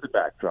that as the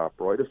backdrop,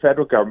 Roy, the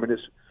federal government is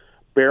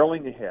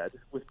barreling ahead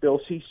with Bill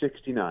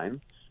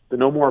C-69, the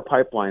No More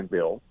Pipeline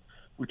bill,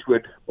 which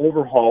would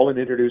overhaul and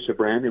introduce a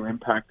brand new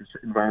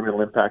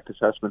environmental impact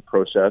assessment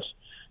process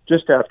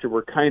just after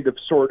we're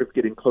sort of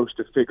getting close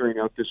to figuring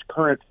out this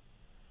current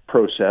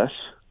process.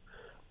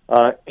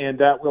 And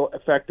that will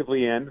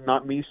effectively end,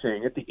 not me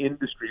saying it, the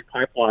Industry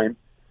Pipeline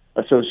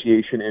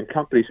Association and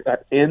companies.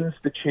 That ends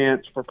the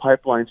chance for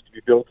pipelines to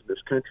be built in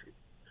this country.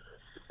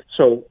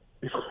 So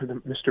if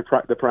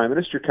the Prime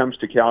Minister comes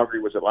to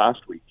Calgary, was it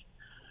last week,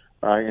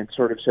 and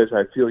sort of says,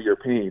 I feel your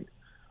pain.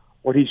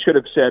 What he should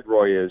have said,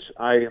 Roy, is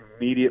I am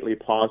immediately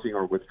pausing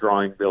or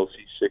withdrawing Bill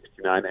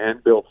C-69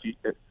 and Bill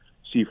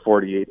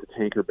C-48, the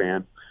tanker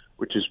ban,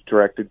 which is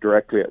directed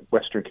directly at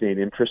Western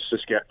Canadian interests.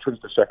 Saskatchewan's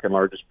the second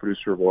largest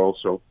producer of oil,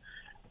 so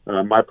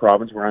my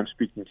province, where I'm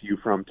speaking to you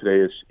from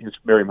today, is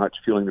very much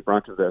feeling the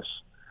brunt of this.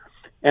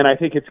 And I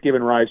think it's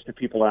given rise to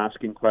people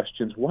asking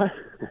questions, what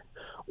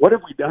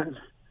have we done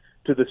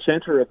to the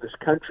center of this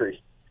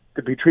country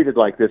to be treated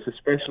like this,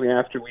 especially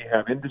after we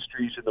have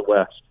industries in the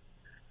West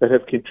that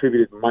have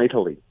contributed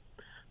mightily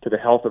to the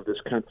health of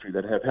this country,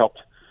 that have helped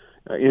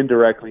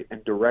indirectly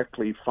and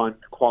directly fund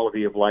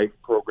quality of life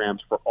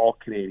programs for all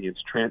Canadians,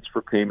 transfer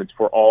payments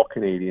for all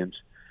Canadians.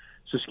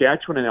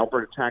 Saskatchewan and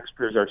Alberta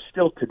taxpayers are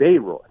still today,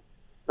 Roy,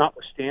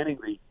 notwithstanding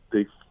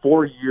the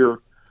 4-year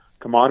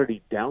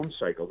commodity down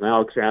cycle, now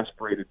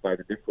exacerbated by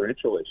the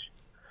differential issue.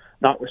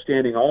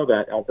 Notwithstanding all of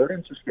that, Alberta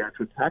and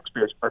Saskatchewan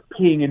taxpayers are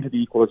paying into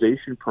the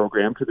equalization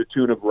program to the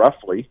tune of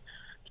roughly,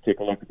 to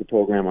take a look at the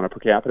program on a per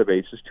capita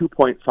basis,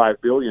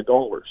 $2.5 billion,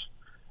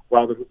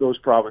 while those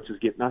provinces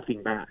get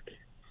nothing back.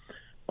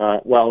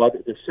 While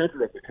the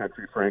center of the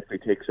country, frankly,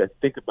 takes, I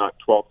think, about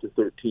 12 to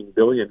 13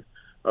 billion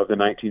of the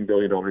 $19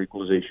 billion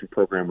equalization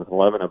program, with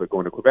 11 of it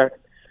going to Quebec.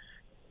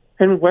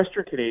 And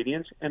Western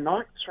Canadians, and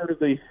not sort of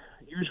the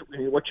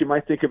usual, what you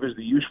might think of as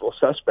the usual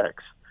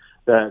suspects,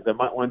 the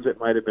ones that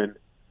might have been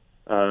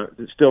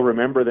that still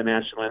remember the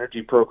National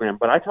Energy Program.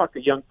 But I talk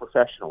to young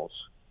professionals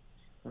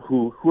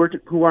who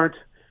aren't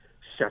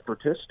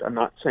separatist. I'm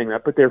not saying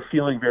that, but they're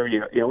feeling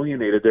very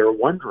alienated. They're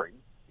wondering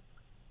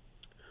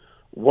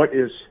what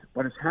is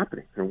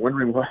happening. They're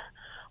wondering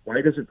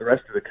why doesn't the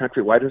rest of the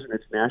country, why doesn't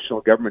its national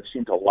government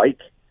seem to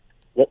like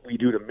what we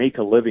do to make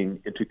a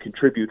living and to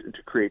contribute and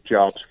to create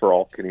jobs for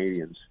all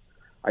Canadians?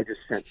 I've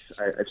sensed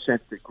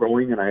it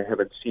growing, and I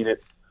haven't seen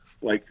it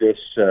like this.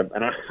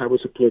 And I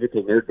was a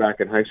political nerd back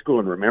in high school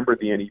and remembered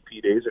the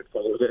NEP days that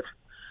followed it.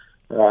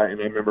 And I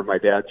remember my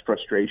dad's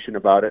frustration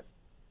about it.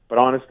 But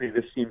honestly,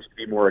 this seems to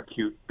be more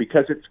acute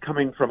because it's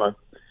coming from a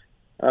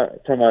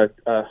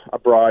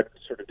broad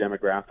sort of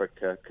demographic.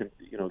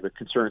 The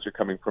concerns are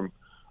coming from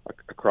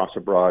across a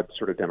broad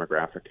sort of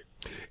demographic.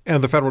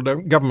 And the federal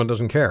government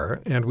doesn't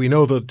care. And we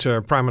know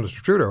that Prime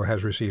Minister Trudeau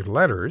has received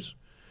letters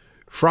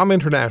from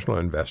international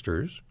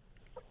investors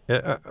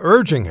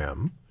urging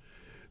him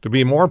to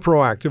be more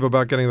proactive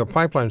about getting the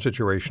pipeline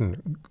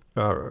situation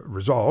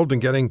resolved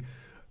and getting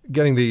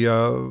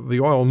the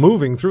oil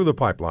moving through the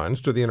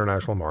pipelines to the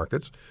international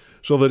markets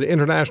so that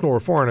international or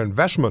foreign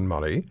investment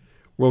money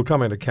will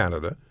come into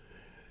Canada.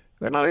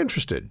 They're not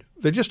interested.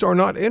 They just are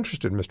not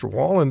interested, Mr.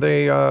 Wall. And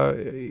they,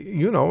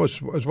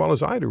 as well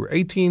as I do,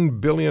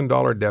 $18 billion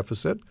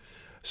deficit,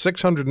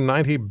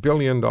 $690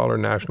 billion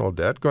national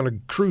debt, going to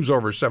cruise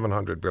over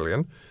 $700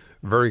 billion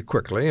very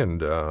quickly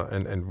and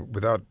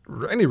without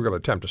any real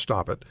attempt to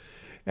stop it.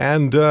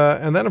 And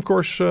then, of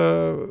course,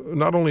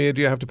 not only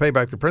do you have to pay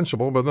back the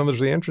principal, but then there's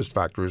the interest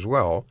factor as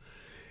well.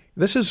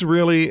 This is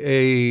really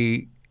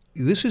a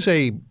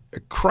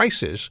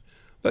crisis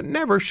that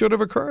never should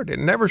have occurred. It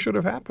never should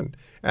have happened.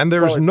 And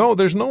there's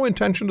no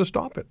intention to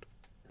stop it.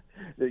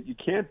 You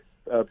can't.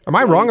 Am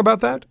I wrong about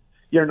that?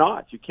 You're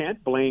not. You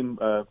can't blame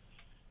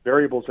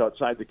variables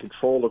outside the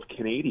control of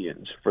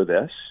Canadians for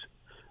this.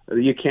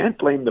 You can't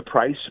blame the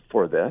price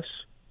for this.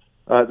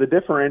 The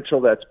differential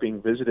that's being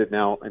visited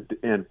now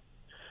and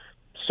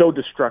so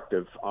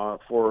destructive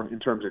in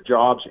terms of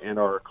jobs and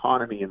our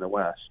economy in the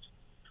West,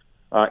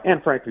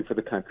 and frankly for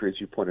the country,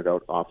 as you pointed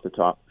out off the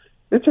top.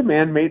 It's a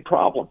man-made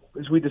problem,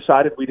 as we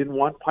decided we didn't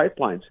want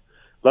pipelines.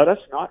 Let us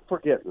not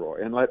forget,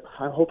 Roy, and I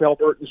hope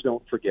Albertans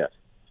don't forget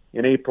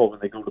in April when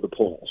they go to the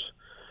polls.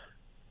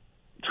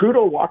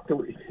 Trudeau walked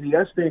away.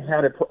 Yes, they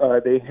had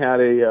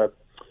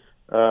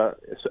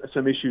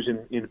some issues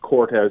in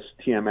court, as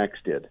TMX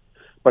did.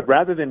 But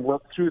rather than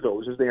work through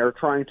those, as they are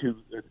trying to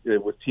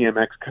with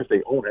TMX because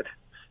they own it,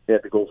 they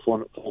had to go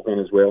full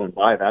Venezuela and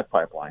buy that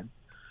pipeline.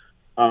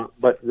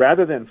 But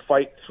rather than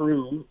fight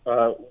through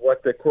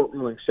what the court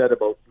ruling said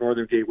about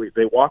Northern Gateway,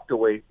 they walked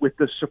away with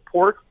the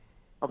support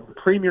of the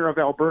Premier of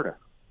Alberta.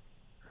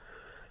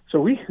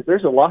 So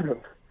there's a lot of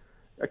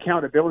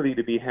accountability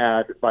to be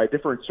had by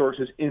different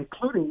sources,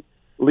 including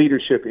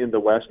leadership in the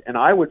West. And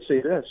I would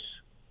say this,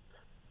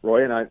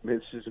 Roy, and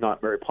this is not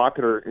very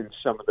popular in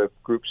some of the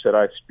groups that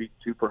I speak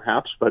to,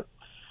 perhaps, but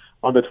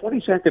on the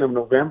 22nd of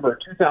November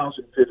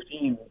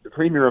 2015, the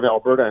Premier of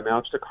Alberta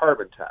announced a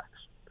carbon tax,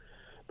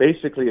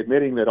 basically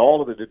admitting that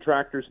all of the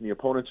detractors and the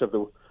opponents of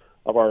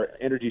our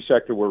energy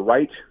sector were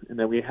right, and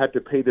that we had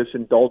to pay this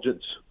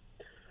indulgence,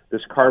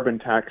 this carbon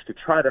tax, to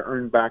try to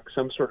earn back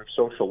some sort of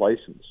social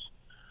license.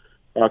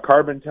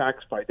 Carbon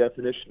tax, by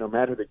definition, no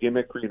matter the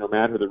gimmickry, no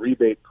matter the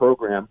rebate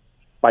program,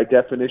 by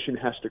definition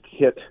has to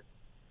hit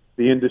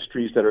the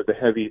industries that are the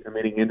heavy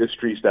emitting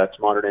industries. That's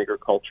modern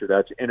agriculture,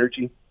 that's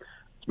energy,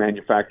 it's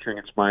manufacturing,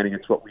 it's mining,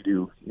 it's what we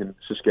do in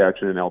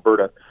Saskatchewan and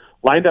Alberta.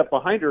 Lined up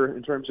behind her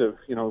in terms of,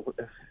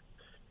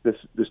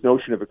 this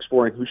notion of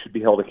exploring who should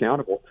be held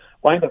accountable,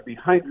 lined up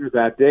behind her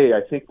that day,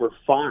 I think, were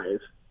 5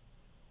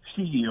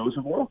 CEOs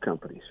of oil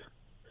companies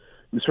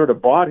who sort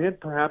of bought in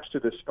perhaps to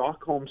the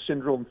Stockholm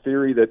Syndrome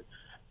theory that,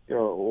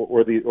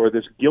 or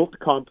this guilt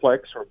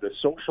complex or the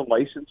social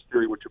license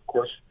theory, which of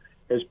course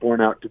has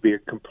borne out to be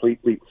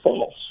completely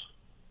false.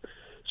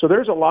 So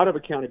there's a lot of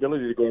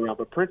accountability to go around,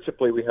 but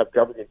principally we have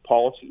government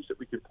policies that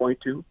we can point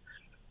to,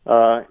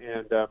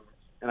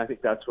 and I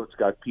think that's what's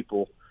got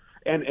people.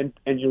 And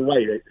you're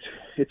right.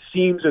 It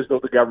seems as though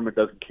the government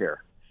doesn't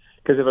care,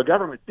 because if a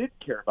government did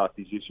care about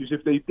these issues,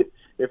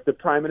 if the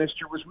Prime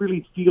Minister was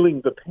really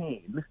feeling the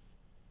pain,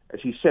 as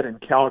he said in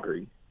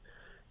Calgary,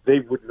 they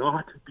would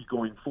not be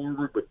going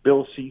forward with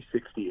Bill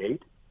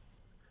C-68,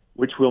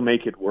 which will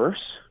make it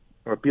worse,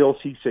 or Bill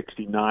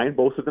C-69.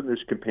 Both of them,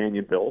 there's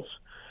companion bills.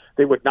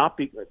 They would not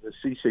be. The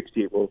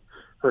C-68 will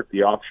hurt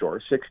the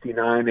offshore.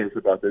 69 is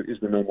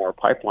the No More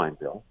Pipeline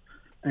bill.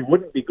 They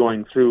wouldn't be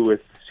going through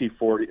with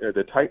C-40,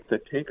 the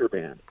tanker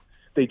ban.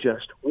 They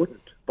just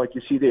wouldn't. But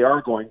you see, they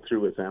are going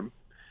through with them,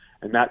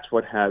 and that's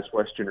what has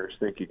Westerners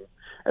thinking.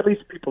 At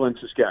least people in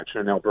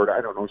Saskatchewan and Alberta.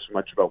 I don't know so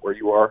much about where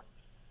you are,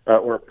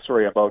 about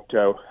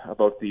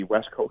the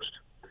West Coast.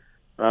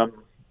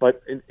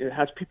 But it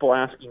has people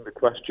asking the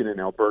question in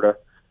Alberta,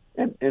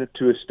 and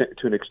to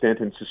an extent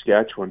in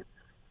Saskatchewan,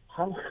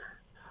 how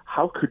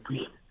could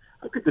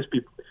this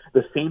be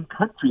the same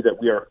country that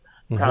we are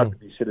proud to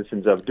be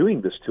citizens of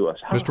doing this to us?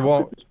 Mr.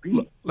 Wall,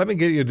 let me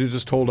get you to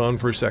just hold on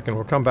for a second.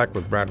 We'll come back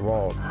with Brad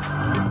Wall.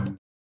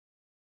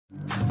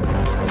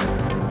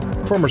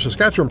 Former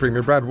Saskatchewan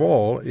Premier Brad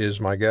Wall is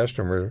my guest,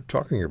 and we're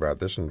talking about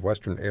this in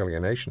Western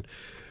alienation.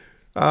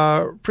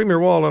 Premier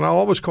Wall, and I'll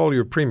always call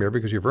you Premier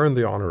because you've earned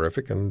the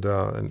honorific, and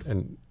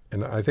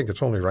I think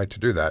it's only right to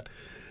do that.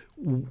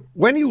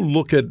 When you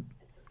look at,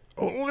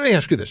 let me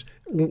ask you this: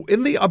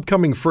 in the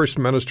upcoming First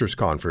Ministers'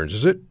 Conference,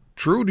 is it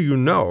true? Do you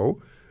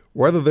know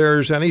whether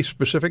there's any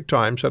specific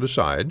time set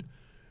aside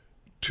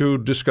to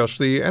discuss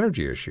the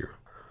energy issue?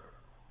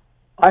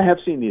 I have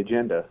seen the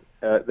agenda.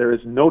 There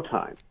is no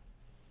time.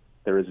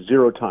 There is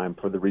zero time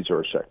for the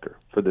resource sector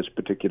for this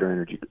particular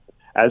energy.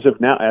 As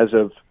of now, as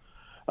of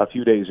a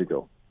few days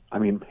ago, I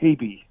mean,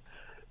 maybe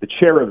the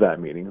chair of that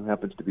meeting, who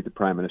happens to be the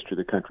Prime Minister of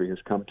the country, has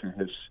come to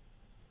his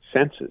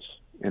senses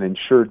and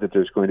ensured that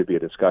there's going to be a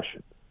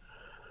discussion.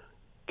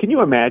 Can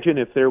you imagine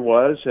if there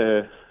was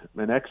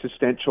an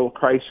existential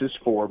crisis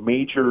for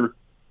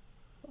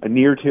a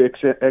near to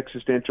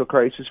existential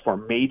crisis for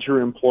major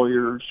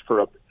employers,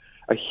 for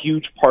a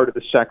huge part of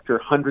the sector,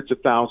 hundreds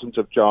of thousands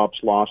of jobs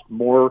lost,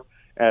 more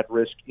at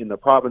risk in the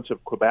province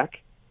of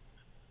Quebec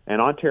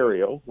and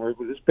Ontario, where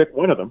we just pick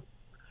one of them,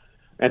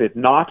 and it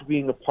not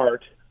being a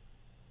part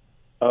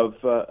of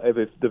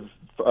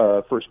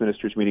the First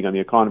Minister's meeting on the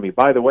economy.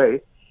 By the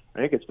way, I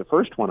think it's the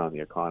first one on the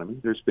economy.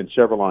 There's been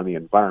several on the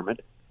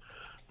environment.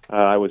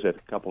 I was at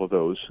a couple of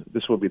those.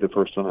 This will be the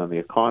first one on the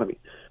economy.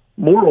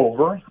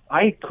 Moreover,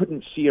 I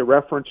couldn't see a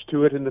reference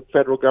to it in the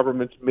federal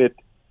government's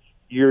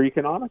mid-year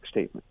economic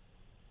statement.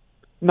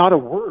 Not a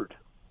word.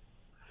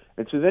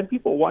 And so then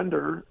people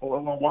wonder,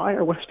 well, why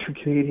are Western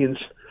Canadians,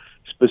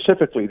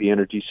 specifically the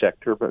energy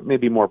sector, but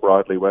maybe more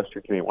broadly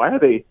Western Canadians,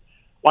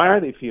 why are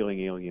they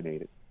feeling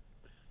alienated?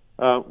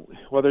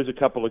 Well, there's a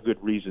couple of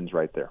good reasons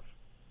right there.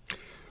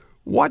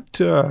 What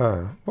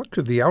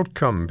could the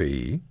outcome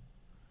be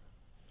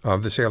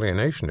of this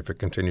alienation if it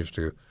continues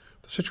to,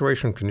 the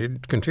situation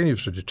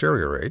continues to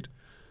deteriorate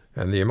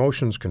and the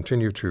emotions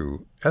continue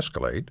to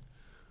escalate?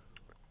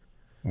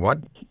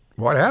 What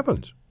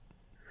happens?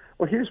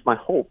 Well, here's my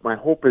hope. My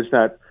hope is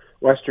that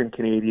Western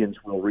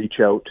Canadians will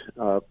reach out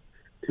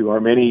to our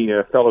many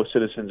fellow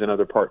citizens in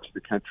other parts of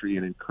the country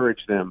and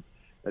encourage them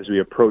as we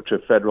approach a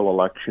federal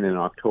election in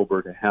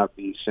October to have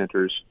these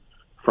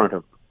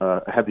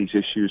have these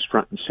issues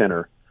front and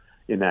center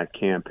in that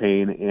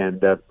campaign,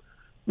 and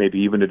maybe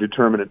even a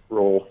determinant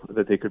role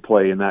that they could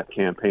play in that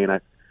campaign.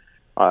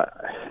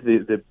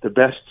 The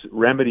best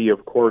remedy,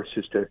 of course,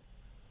 is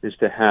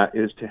to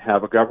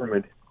have a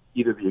government,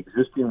 either the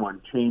existing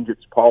one, change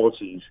its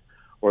policies,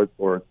 or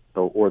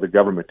the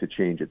government to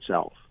change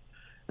itself.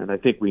 And I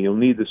think we'll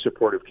need the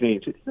support of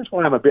Canadians. Here's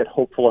why I'm a bit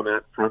hopeful on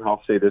that front.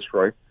 I'll say this,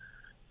 Roy.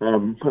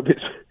 I'm a bit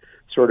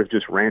sort of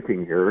just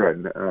ranting here,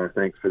 and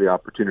thanks for the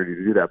opportunity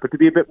to do that. But to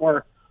be a bit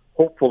more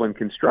hopeful and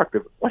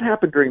constructive, what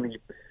happened during the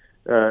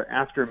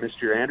after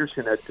Mr.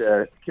 Anderson at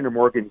Kinder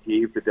Morgan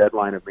gave the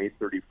deadline of May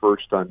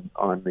 31st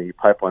on the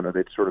pipeline, or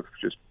they'd sort of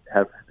just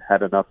have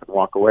had enough and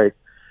walk away?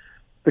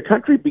 The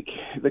country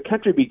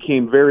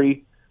became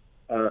very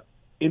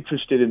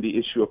interested in the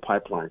issue of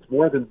pipelines,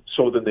 more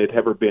than they'd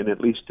ever been, at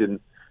least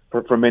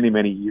for many,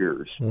 many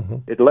years. Mm-hmm.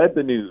 It led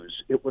the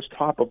news. It was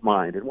top of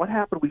mind. And what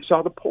happened? We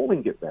saw the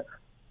polling get better.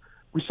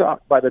 We saw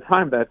by the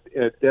time that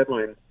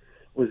deadline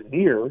was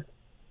near,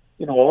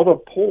 all the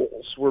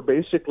polls were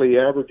basically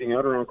averaging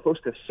out around close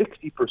to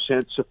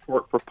 60%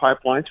 support for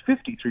pipelines,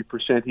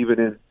 53% even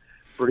in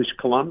British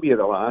Columbia,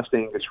 the last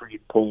Angus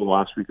Reid poll the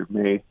last week of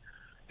May,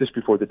 just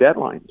before the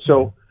deadline.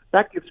 So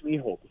that gives me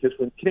hope, because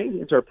when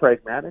Canadians are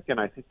pragmatic, and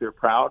I think they're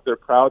proud that,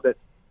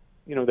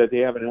 that they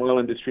have an oil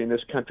industry in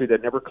this country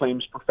that never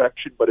claims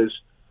perfection, but is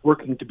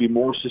working to be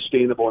more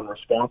sustainable and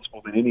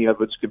responsible than any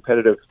of its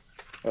competitive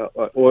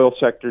oil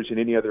sectors in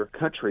any other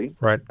country.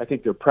 Right. I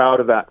think they're proud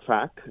of that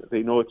fact.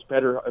 They know it's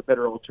a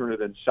better alternative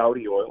than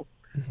Saudi oil.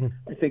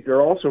 I think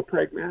they're also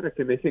pragmatic,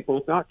 and they think, well,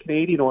 it's not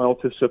Canadian oil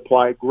to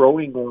supply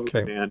growing oil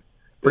demand.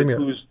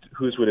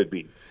 Whose would it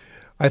be?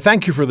 I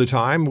thank you for the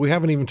time. We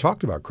haven't even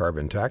talked about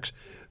carbon tax.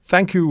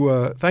 Thank you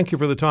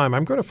for the time.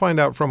 I'm going to find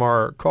out from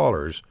our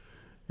callers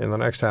in the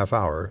next half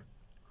hour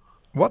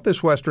what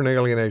this Western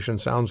alienation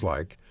sounds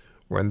like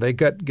when they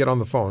get on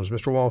the phones.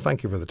 Mr. Wall,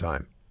 thank you for the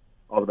time.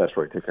 All the best,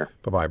 Roy. Take care.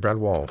 Bye-bye. Brad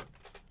Wall.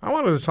 I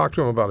wanted to talk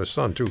to him about his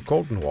son, too,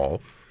 Colton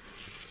Wall.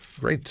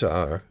 Great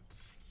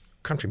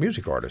country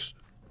music artist.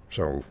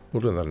 So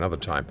we'll do that another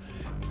time.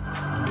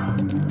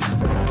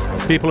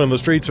 People in the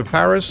streets of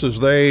Paris as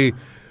they,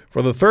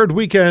 for the third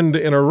weekend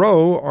in a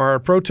row, are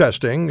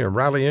protesting,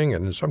 rallying,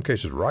 and in some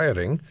cases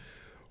rioting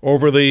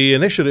over the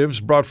initiatives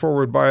brought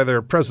forward by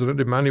their president,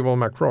 Emmanuel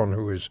Macron,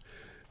 who is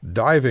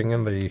diving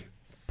in the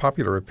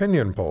popular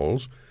opinion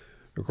polls,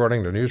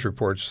 according to news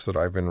reports that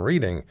I've been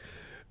reading.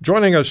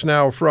 Joining us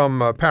now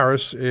from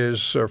Paris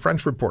is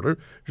French reporter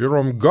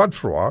Jérôme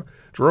Godefroy.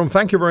 Jérôme,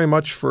 thank you very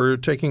much for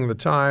taking the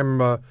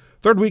time.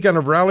 Third weekend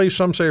of rally,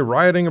 some say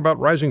rioting about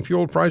rising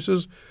fuel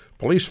prices.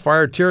 Police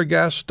fired tear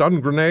gas,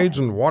 stun grenades,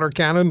 and water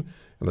cannon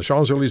in the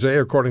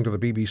Champs-Élysées, according to the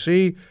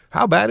BBC.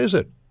 How bad is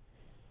it?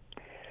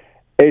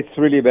 It's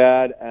really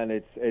bad, and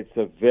it's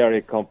a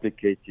very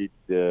complicated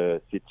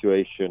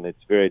situation.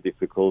 It's very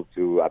difficult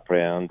to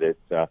apprehend.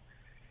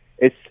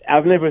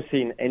 I've never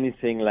seen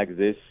anything like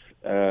this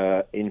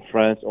in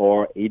France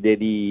or in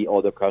any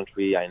other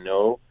country I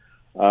know.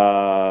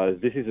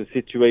 This is a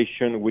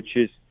situation which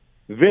is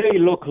very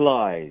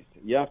localized.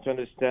 You have to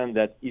understand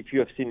that if you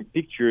have seen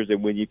pictures,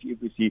 and when if you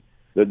see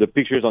the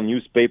pictures on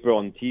newspaper,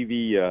 on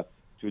TV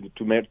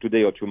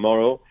today or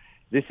tomorrow,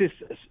 this is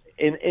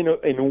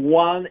in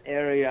one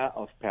area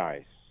of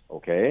Paris.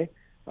 Okay,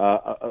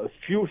 a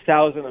few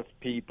thousand of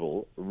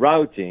people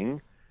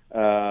routing.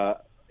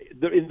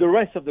 In the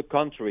rest of the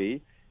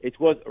country, it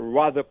was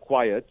rather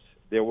quiet.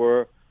 There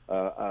were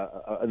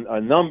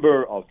a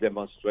number of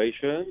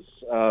demonstrations,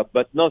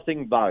 but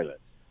nothing violent.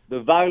 The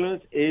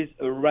violence is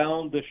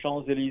around the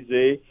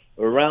Champs-Élysées,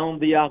 around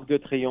the Arc de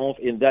Triomphe,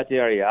 in that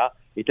area.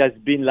 It has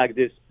been like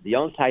this the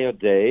entire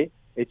day.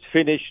 It's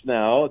finished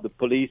now. The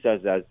police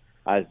is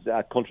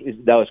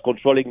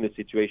controlling the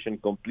situation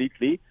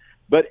completely.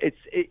 But it's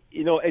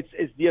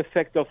the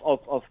effect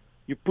of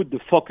you put the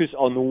focus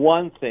on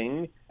one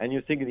thing and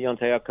you think the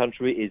entire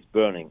country is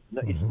burning.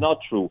 No, it's not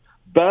true.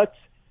 But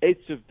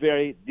it's a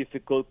very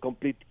difficult,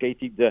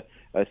 complicated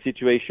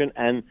situation,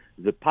 and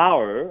the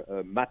power,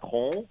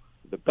 Macron,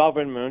 the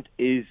government,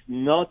 is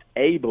not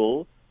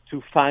able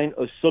to find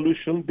a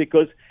solution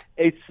because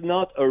it's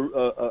not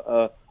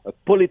a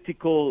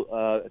political,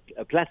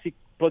 a classic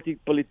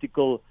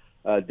political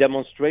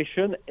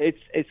demonstration.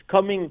 It's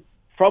coming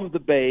from the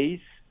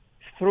base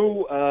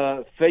through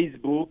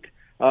Facebook,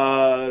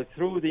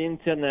 through the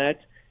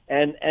internet,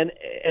 and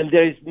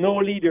there is no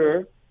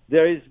leader.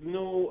 There is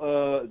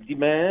no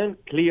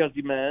clear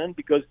demand,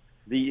 because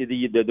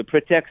the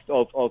pretext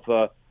of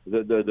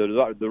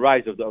the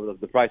rise of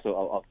the price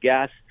of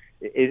gas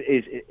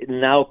is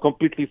now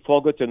completely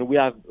forgotten. We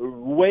are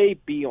way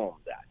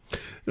beyond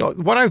that.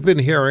 What I've been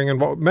hearing,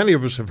 and what many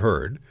of us have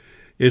heard,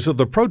 is that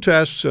the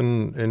protests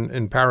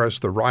in Paris,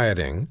 the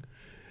rioting,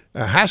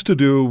 has to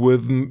do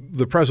with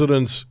the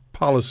president's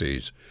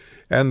policies.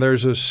 And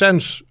there's a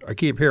sense, I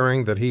keep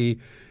hearing, that he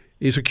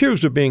is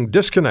accused of being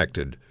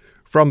disconnected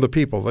from the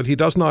people, that he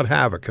does not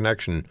have a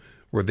connection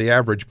with the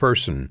average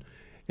person.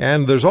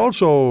 And there's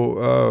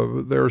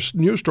also there's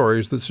news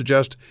stories that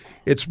suggest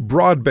it's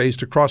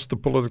broad-based across the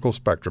political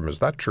spectrum. Is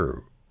that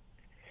true?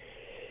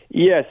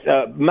 Yes,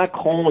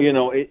 Macron,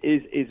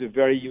 is a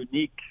very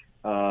unique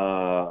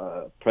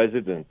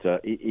president.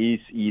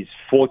 He's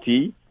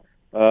 40.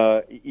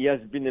 He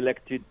has been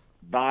elected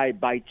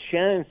by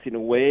chance, in a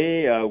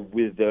way,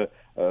 with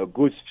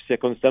good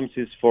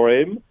circumstances for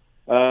him.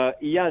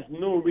 He has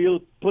no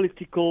real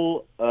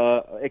political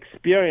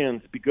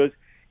experience because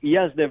he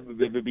has never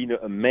been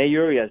a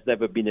mayor. He has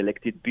never been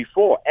elected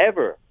before,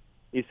 ever.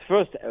 His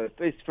first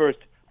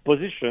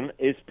position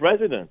is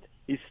president.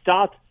 He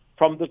starts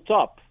from the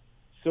top.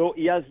 So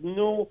he has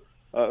no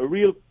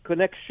real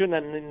connection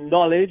and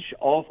knowledge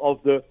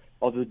of the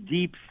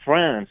deep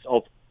France,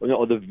 of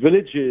the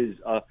villages,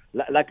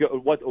 like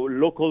what a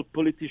local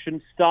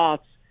politician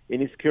starts in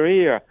his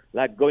career,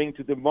 like going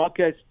to the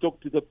markets, talk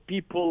to the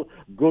people,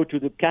 go to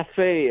the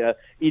cafe.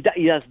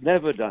 He has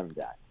never done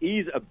that.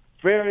 He's a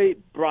very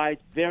bright,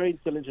 very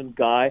intelligent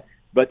guy,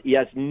 but he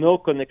has no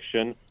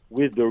connection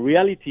with the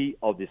reality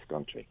of this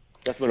country.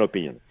 That's my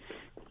opinion.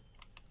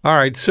 All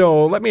right,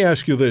 so let me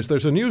ask you this.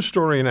 There's a news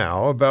story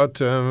now about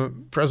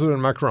President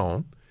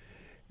Macron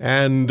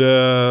and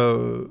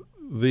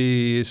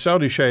the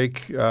Saudi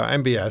Sheikh,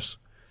 MBS,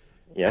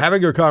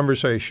 having a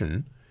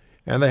conversation,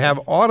 and they have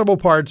audible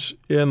parts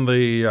in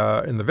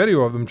the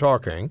video of them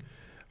talking.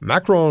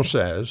 Macron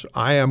says,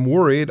 "I am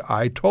worried.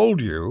 I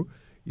told you.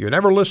 You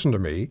never listened to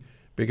me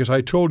because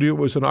I told you it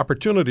was an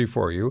opportunity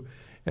for you."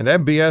 And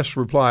MBS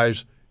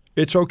replies,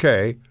 "It's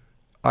okay.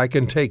 I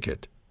can take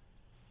it."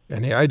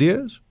 Any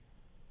ideas?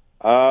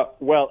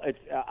 Well,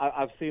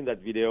 I've seen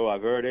that video,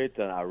 I've heard it,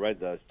 and I read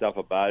the stuff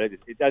about it.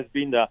 It has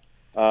been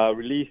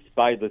released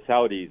by the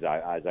Saudis,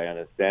 as I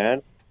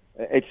understand.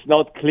 It's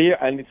not clear,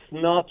 and it's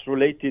not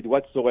related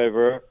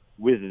whatsoever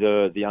with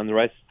the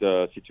unrest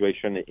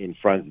situation in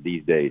France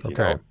these days.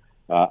 Okay. You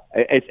know?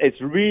 It's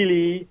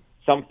really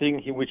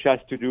something which has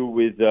to do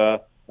with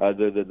the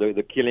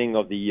killing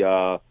of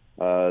the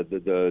Saudi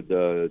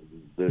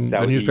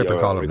newspaper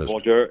columnist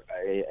reporter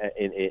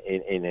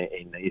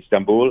in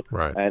Istanbul,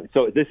 right? And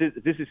so this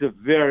is a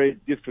very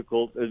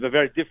difficult, a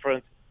very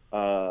different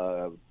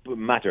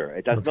matter.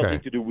 It has nothing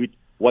to do with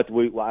what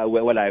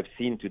I've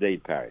seen today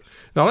in Paris.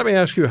 Now let me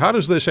ask you: how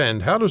does this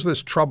end? How does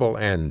this trouble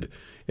end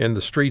in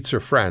the streets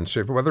of France?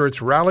 Whether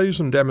it's rallies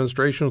and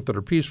demonstrations that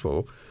are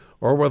peaceful,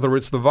 or whether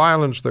it's the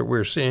violence that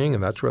we're seeing,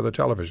 and that's where the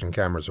television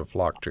cameras have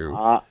flocked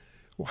to.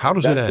 How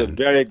does it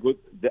end?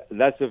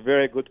 That's a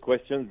very good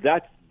question.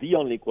 That's the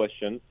only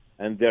question,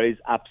 and there is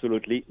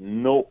absolutely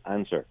no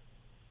answer.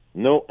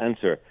 No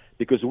answer.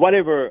 Because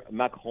whatever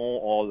Macron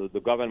or the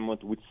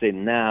government would say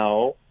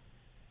now,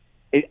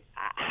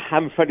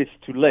 I'm afraid it's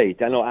too late.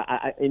 I know,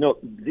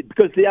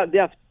 because they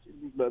have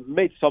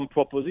made some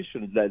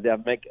propositions. They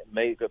have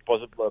made a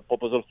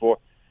proposal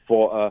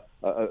for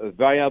a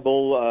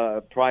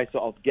variable price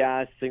of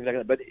gas, things like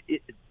that. But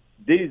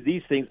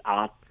these things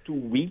are too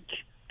weak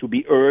to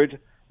be heard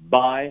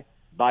by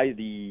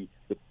the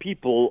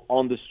people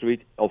on the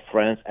street of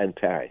France and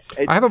Paris.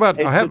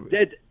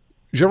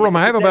 Jerome,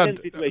 I have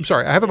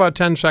about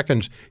 10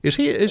 seconds. Is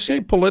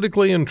he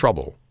politically in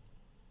trouble?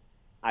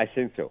 I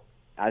think so.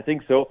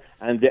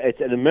 And it's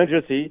an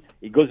emergency.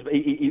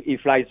 He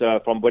flies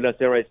from Buenos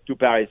Aires to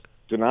Paris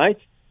tonight,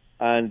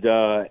 and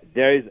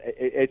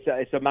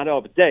it's a matter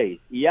of days.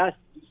 He has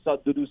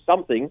to do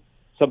something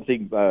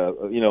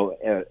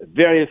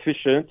very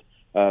efficient,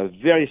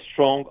 very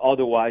strong.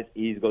 Otherwise,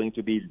 he's going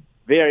to be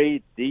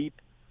very deep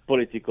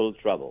political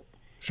trouble.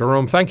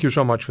 Jerome, thank you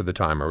so much for the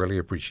time. I really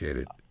appreciate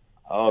it.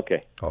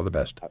 Okay. All the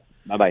best.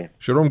 Bye-bye.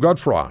 Jerome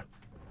Godefroy,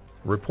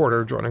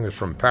 reporter joining us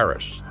from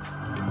Paris.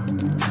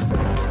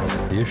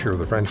 The issue of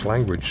the French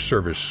language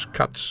service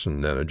cuts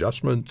and then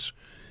adjustments,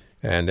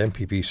 and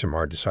MPP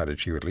Simard decided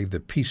she would leave the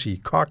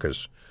PC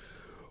caucus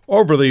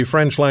over the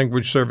French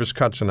language service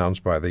cuts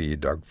announced by the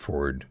Doug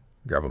Ford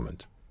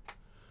government.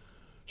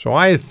 So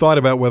I thought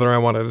about whether I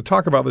wanted to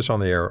talk about this on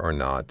the air or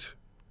not.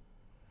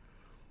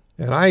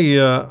 And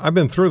I've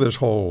been through this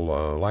whole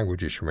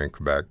language issue in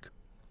Quebec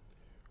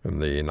in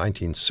the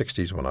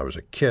 1960s when I was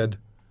a kid,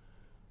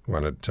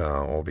 when it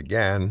all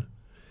began.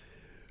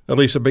 At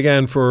least it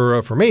began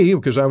for me,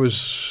 because I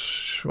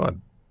was,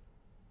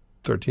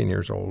 13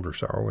 years old or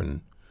so,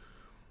 and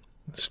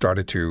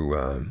started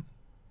to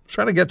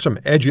get some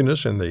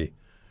edginess in the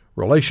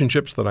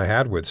relationships that I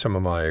had with some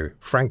of my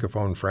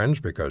Francophone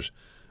friends because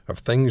of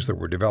things that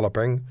were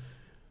developing,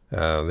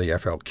 the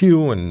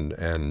FLQ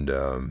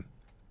and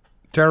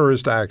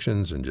terrorist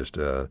actions, and just,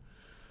 it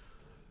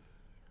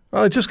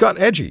just got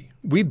edgy.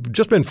 We'd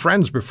just been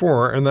friends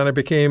before, and then it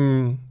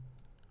became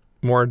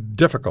more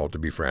difficult to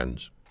be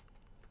friends.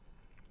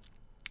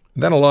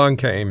 Then along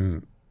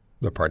came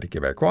the Parti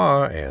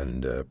Québécois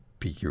and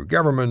PQ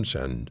governments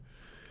and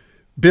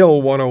Bill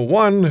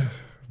 101,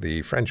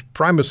 the French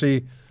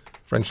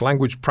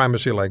language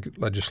primacy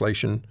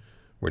legislation,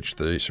 which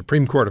the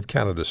Supreme Court of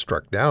Canada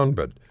struck down,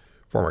 but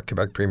former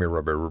Quebec Premier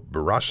Robert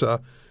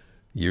Bourassa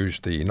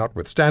used the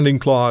notwithstanding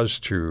clause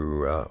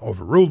to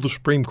overrule the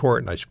Supreme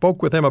Court, and I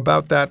spoke with him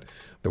about that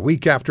the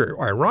week after,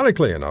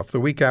 ironically enough, the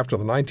week after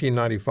the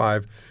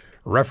 1995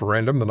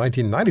 referendum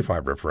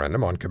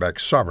on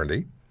Quebec's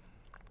sovereignty.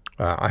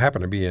 I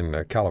happened to be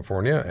in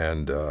California,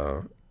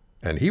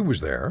 and he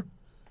was there,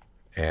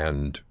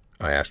 and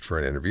I asked for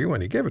an interview,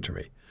 and he gave it to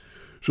me.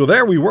 So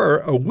there we were,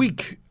 a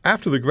week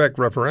after the Quebec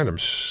referendum,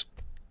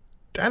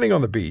 standing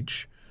on the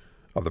beach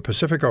of the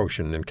Pacific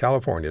Ocean in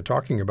California,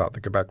 talking about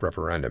the Quebec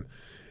referendum.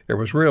 It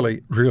was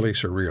really, really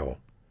surreal.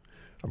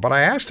 But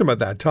I asked him at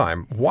that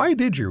time, why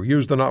did you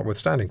use the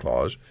notwithstanding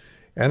clause?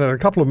 And in a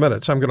couple of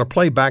minutes, I'm going to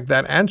play back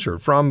that answer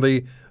from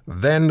the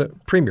then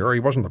premier. He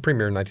wasn't the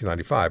premier in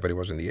 1995, but he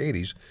was in the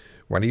 80s,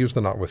 when he used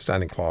the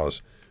notwithstanding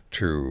clause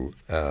to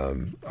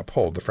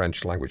uphold the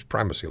French language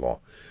primacy law.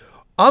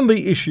 On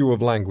the issue of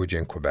language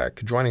in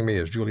Quebec, joining me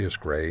is Julius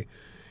Gray.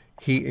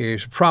 He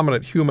is a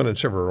prominent human and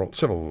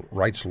civil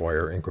rights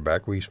lawyer in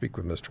Quebec. We speak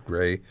with Mr.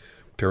 Gray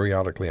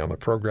periodically on the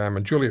program.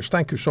 And Julius,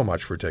 thank you so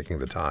much for taking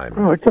the time.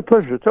 Oh, it's a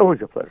pleasure. It's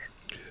always a pleasure.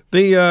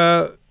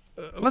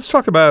 Let's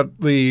talk about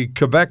the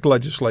Quebec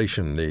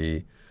legislation,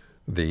 the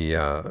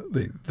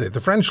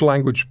French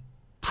language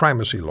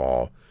primacy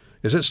law.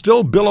 Is it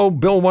still Bill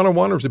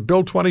 101 or is it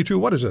Bill 22?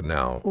 What is it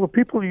now? Well,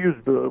 people use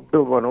Bill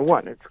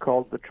 101. It's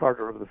called the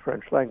Charter of the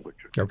French Language.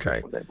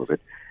 Okay. The name of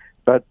it.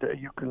 But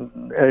you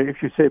can,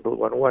 if you say Bill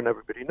 101,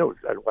 everybody knows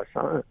that.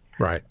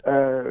 Right.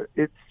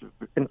 It's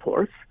in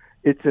force.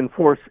 It's in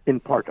force in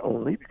part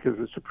only because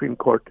the Supreme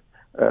Court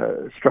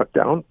struck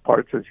down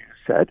parts, as you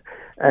said.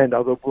 And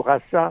although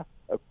Bourassa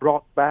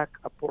brought back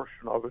a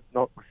portion of it,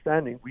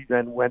 notwithstanding, we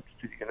then went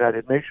to the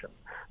United Nations.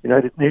 The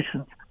United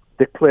Nations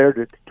declared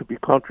it to be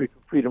contrary to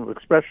freedom of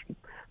expression,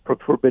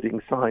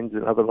 forbidding signs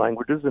in other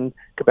languages, and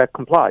Quebec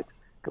complied.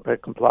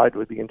 Quebec complied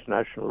with the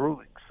international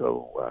ruling.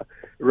 So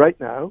right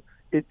now,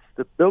 it's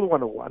the Bill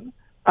 101,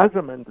 as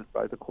amended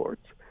by the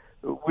courts,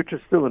 which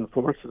is still in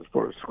force as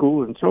far as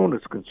school and so on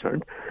is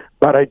concerned.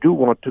 But I do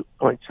want to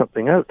point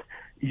something out.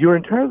 You're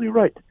entirely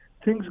right.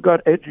 Things got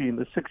edgy in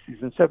the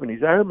 60s and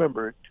 70s. I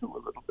remember it too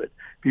a little bit.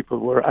 People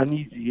were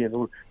uneasy and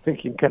were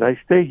thinking, can I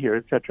stay here,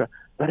 etc.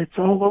 But it's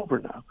all over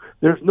now.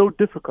 There's no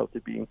difficulty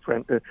being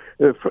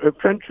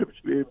friendships,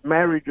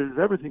 marriages,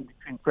 everything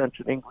between French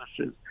and English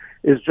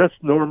is just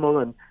normal,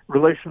 and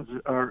relations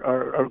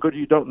are good.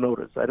 You don't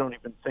notice. I don't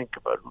even think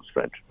about who's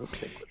French and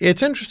who's English.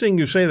 It's interesting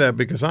you say that,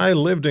 because I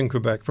lived in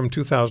Quebec from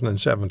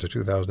 2007 to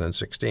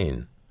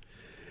 2016.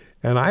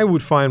 And I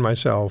would find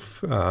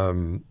myself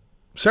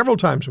several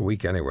times a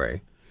week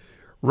anyway,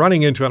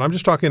 running into, and I'm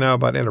just talking now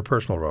about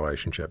interpersonal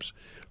relationships,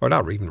 or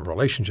not even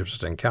relationships,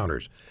 just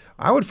encounters.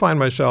 I would find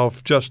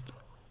myself just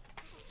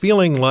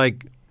feeling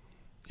like,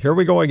 here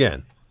we go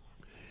again.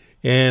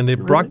 And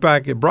it brought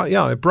back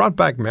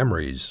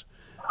memories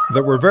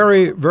that were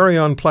very, very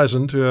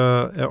unpleasant,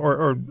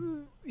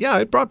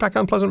 it brought back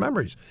unpleasant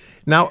memories.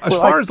 Now,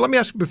 let me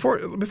ask, before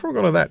we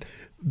go to that,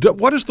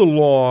 what is the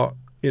law,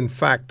 in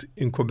fact,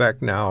 in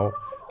Quebec now?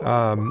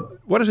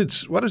 What does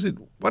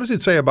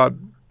it say about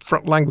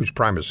language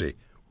primacy?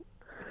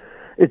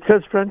 It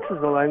says French is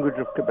the language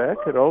of Quebec.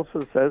 It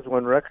also says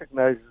one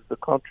recognizes the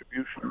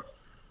contributions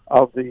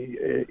of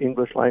the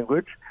English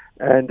language,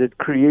 and it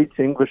creates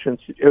English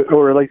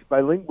or at least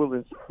bilingual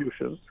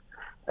institutions,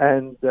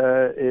 and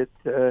it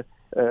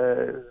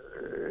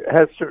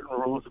has certain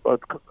rules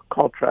about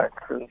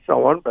contracts and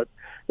so on. But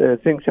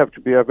things have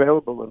to be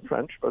available in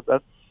French. But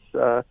that's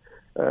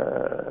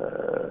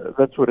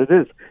what it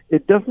is.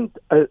 It doesn't.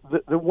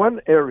 The one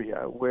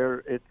area where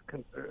it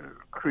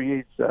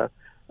creates a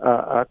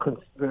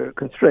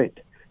constraint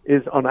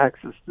is on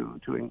access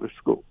to English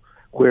school,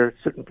 where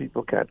certain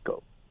people can't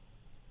go.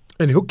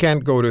 And who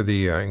can't go to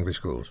the English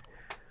schools?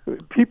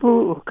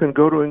 People who can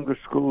go to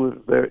English school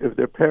if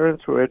their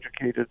parents were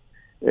educated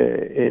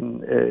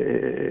in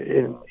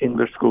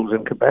English schools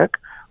in Quebec,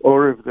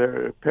 or if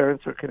their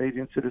parents are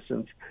Canadian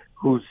citizens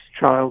whose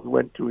child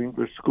went to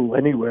English school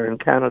anywhere in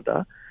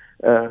Canada.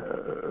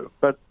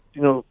 But,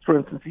 for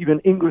instance, even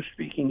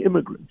English-speaking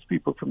immigrants,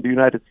 people from the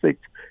United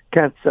States,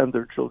 can't send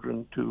their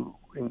children to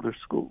English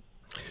school.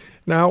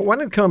 Now,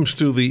 when it comes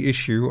to the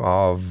issue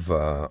of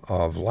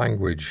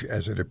language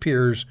as it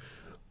appears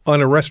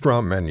on a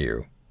restaurant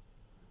menu,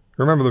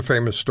 remember the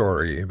famous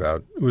story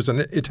about, it was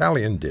an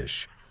Italian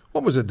dish.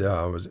 What was it?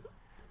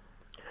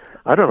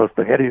 I don't know,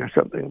 spaghetti or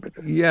something.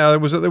 But yeah, it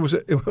was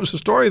a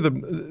story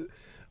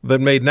that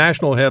made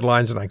national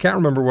headlines, and I can't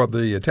remember what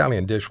the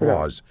Italian dish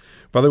was,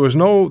 but there was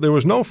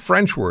no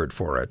French word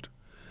for it.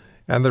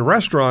 And the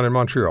restaurant in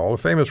Montreal, a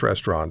famous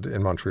restaurant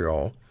in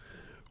Montreal,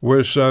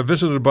 was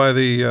visited by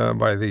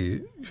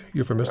the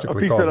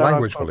euphemistically called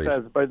language police.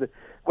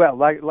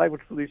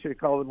 Language police, you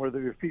call them, where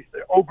they're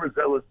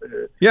overzealous.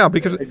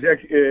 Because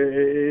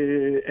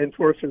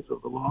enforcers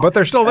of the law. But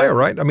they're still there,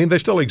 right? I mean, they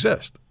still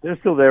exist. They're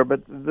still there,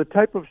 but the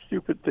type of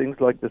stupid things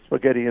like the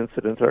spaghetti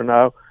incident are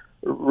now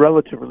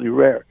relatively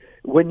rare.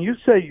 When you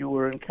say you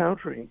were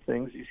encountering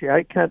things, you see,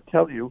 I can't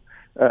tell you,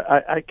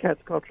 I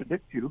can't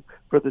contradict you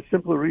for the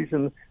simple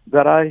reason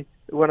that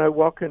when I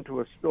walk into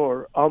a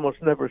store,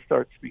 almost never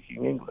start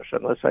speaking English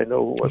unless I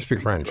know what. You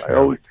speak French. I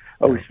always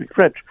speak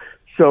French.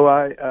 So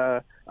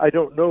I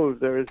don't know if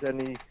there is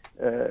any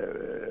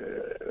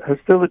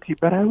hostility,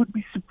 but I would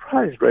be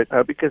surprised right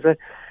now because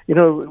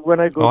when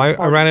I go,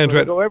 I ran into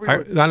it.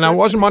 Now it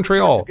wasn't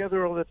Montreal.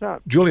 Together all the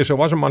time. Julius, it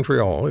wasn't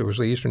Montreal. It was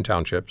the Eastern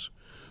Townships.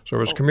 So it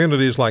was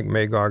communities like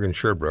Magog and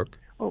Sherbrooke.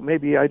 Oh,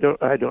 maybe I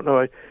don't know.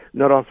 I'm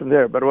not often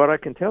there, but what I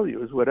can tell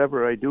you is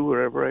whatever I do,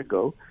 wherever I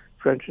go,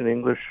 French and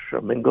English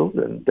are mingled,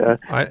 and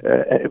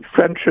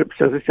friendships,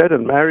 as I said,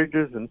 and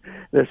marriages, and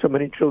there's so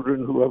many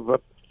children who have a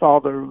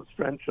father who's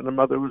French and a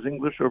mother who's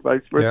English, or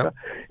vice versa.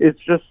 Yeah. It's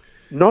just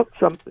not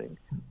something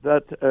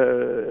that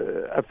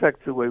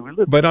affects the way we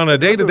live. But on a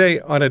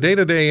day-to-day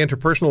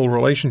interpersonal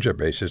relationship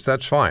basis,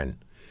 that's fine.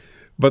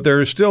 But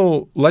there is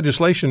still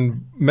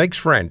legislation makes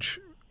French.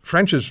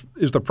 French is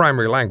the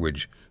primary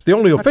language. It's the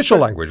only official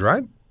language,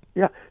 right?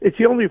 Yeah, it's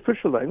the only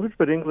official language,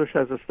 but English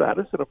has a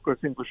status, and of course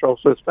English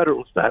also has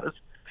federal status.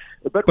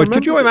 But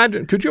could you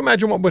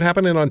imagine what would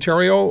happen in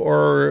Ontario,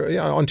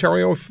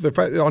 Ontario, if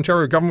the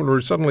Ontario government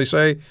would suddenly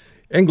say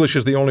English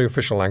is the only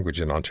official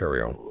language in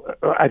Ontario?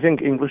 I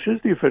think English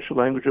is the official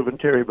language of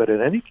Ontario, but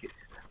in any case,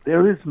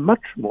 there is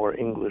much more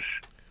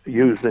English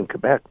used in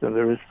Quebec than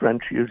there is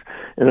French used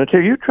in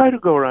Ontario. You try to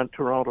go around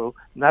Toronto,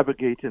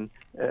 navigate in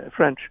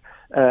French,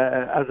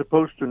 as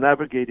opposed to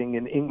navigating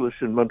in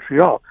English in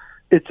Montreal.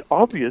 It's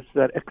obvious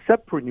that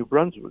except for New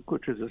Brunswick,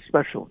 which is a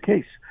special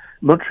case,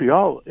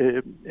 Montreal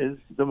is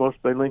the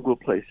most bilingual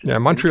place. Yeah,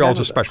 Montreal's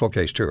a special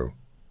case too.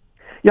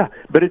 Yeah,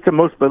 but it's the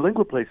most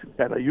bilingual place in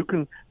Canada. You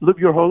can live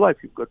your whole life.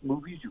 You've got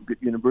movies, you've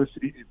got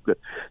universities, you've got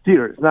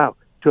theaters. Now,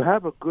 to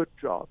have a good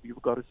job,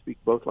 you've got to speak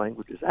both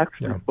languages.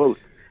 Actually, both.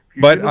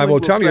 But I will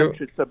tell you,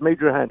 it's a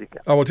major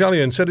handicap. I will tell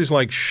you, in cities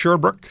like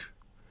Sherbrooke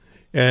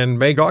and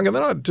Magog, and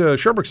they're not,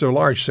 Sherbrooke's a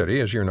large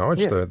city, as you know.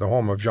 It's the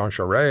home of Jean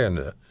Charest,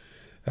 and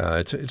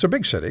it's a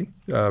big city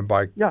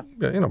by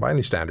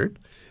any standard.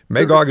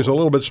 Magog is a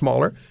little bit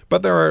smaller,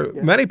 but there are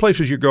many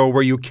places you go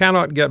where you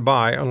cannot get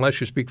by unless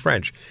you speak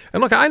French.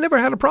 And look, I never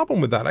had a problem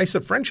with that. I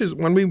said French is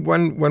when we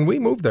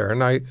moved there,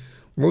 and I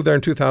moved there in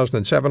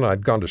 2007.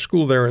 I'd gone to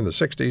school there in the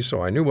 60s,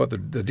 so I knew what the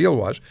deal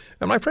was,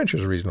 and my French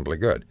is reasonably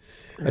good.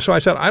 And so I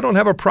said, I don't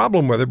have a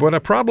problem with it, but a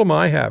problem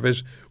I have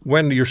is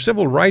when your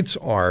civil rights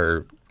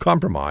are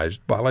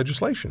compromised by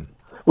legislation.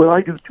 Well,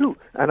 I do too,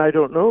 and I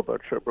don't know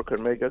about Sherbrooke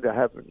and Magog.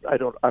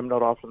 I'm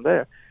not often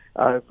there.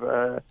 I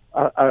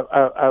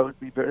would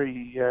be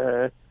very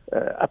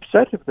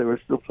upset if there were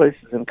still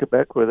places in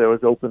Quebec where there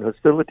was open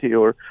hostility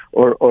or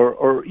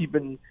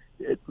even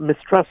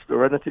mistrust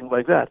or anything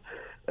like that.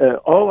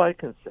 All I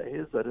can say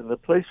is that in the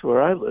place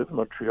where I live,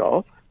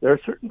 Montreal, there are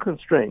certain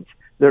constraints.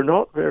 They're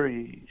not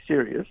very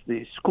serious.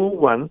 The school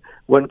one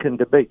can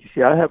debate. You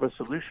see, I have a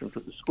solution for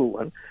the school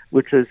one,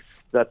 which is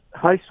that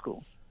high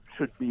school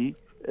should be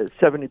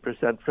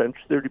 70% French,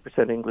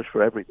 30% English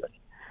for everybody.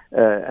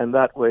 And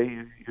that way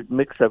you'd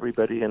mix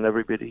everybody, and there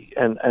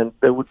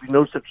would be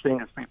no such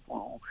thing as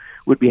people who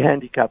would be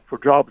handicapped for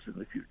jobs in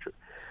the future.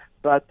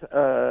 But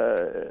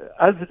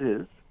as it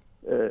is,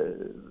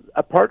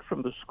 apart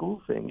from the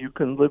school thing, you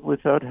can live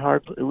without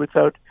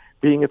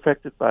being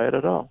affected by it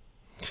at all.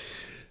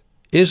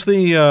 Is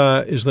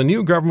the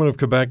new government of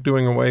Quebec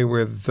doing away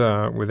with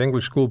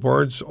English school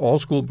boards, all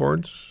school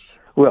boards?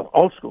 Well,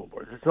 all school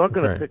boards. It's not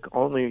going to pick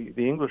only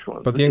the English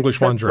ones. But the English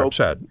ones are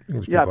upset.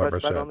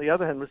 But on the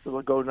other hand,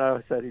 Mr. Legault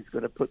now said he's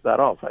going to put that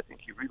off. I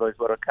think he realized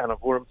what a can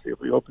of worms he'll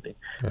be opening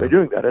by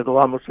doing that. It'll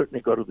almost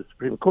certainly go to the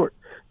Supreme Court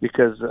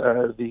because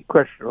the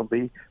question will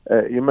be,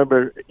 you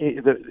remember,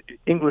 the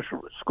English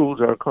schools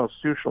are a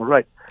constitutional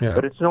right,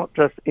 but it's not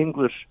just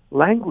English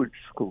language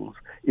schools.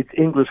 It's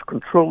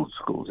English-controlled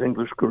schools,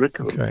 English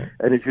curriculum.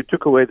 And if you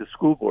took away the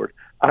school board,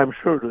 I'm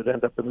sure it would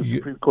end up in the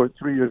Supreme Court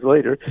 3 years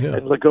later,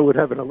 and Legault would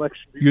have an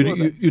election.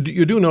 You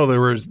do know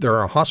there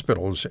are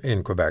hospitals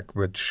in Quebec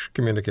which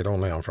communicate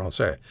only en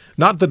français.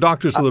 Not the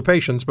doctors to the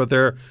patients, but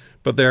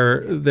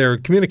their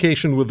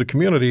communication with the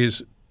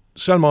communities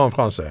seulement en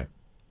français.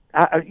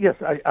 Yes,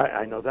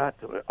 I know that.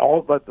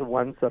 All but the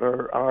ones that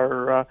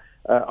are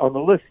on the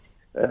list.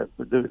 The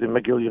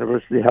McGill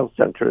University Health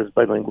Center is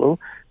bilingual.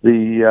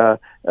 The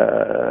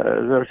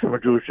Summer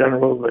Jewish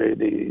General.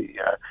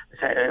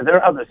 There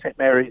are other St.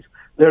 Mary's.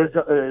 There's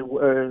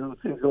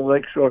things in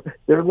Lakeshore.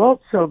 There are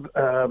lots of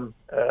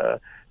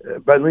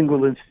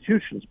bilingual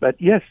institutions, but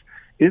yes,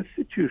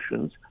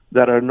 institutions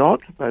that are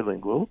not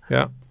bilingual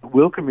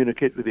will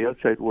communicate with the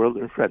outside world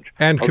in French.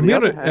 And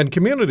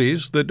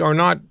communities that are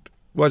not,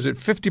 was it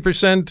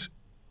 50%?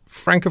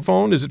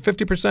 Francophone? Is it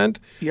 50%?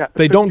 Yeah.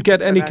 They don't get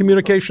any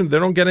communication. They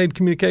don't get any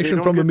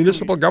communication from the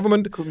municipal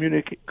government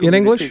in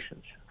English?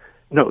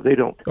 No, they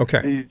don't.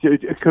 Okay.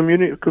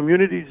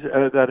 Communities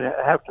that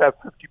have to have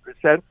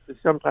 50%,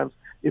 sometimes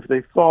if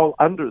they fall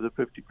under the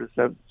 50%,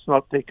 it's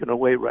not taken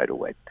away right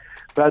away.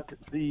 But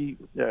the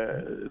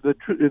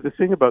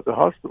thing about the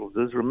hospitals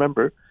is,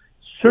 remember,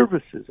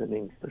 services in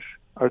English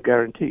are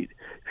guaranteed.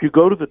 If you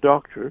go to the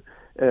doctor,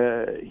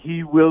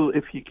 he will,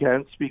 if he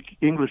can, speak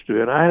English to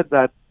you. And I had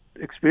that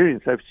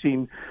experience. I've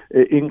seen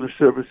English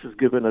services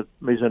given at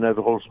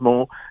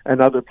Maisonneuve-Rosemont and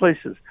other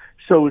places.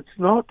 So it's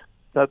not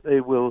that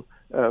they will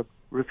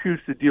refuse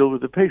to deal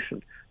with the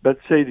patient, but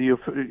say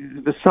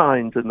the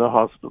signs in the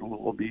hospital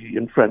will be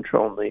in French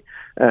only,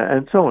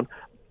 and so on.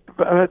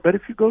 But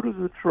if you go to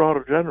the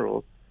Toronto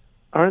General,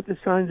 aren't the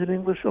signs in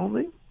English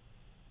only?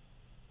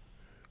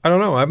 I don't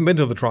know. I haven't been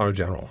to the Toronto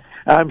General.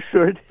 I'm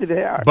sure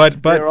they are.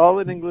 But they're all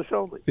in English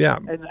only. Yeah,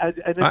 and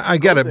I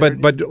get it.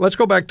 But let's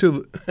go back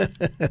to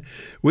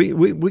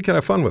we can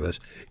have fun with this.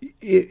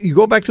 You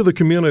go back to the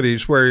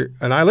communities where,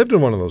 and I lived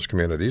in one of those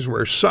communities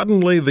where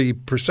suddenly the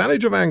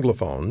percentage of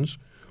Anglophones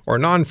or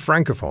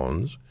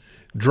non-Francophones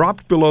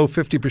dropped below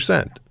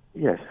 50%.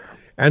 Yes.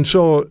 And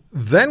so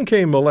then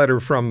came a letter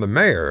from the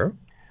mayor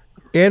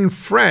in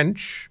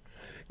French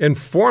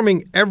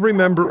informing every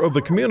member of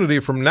the community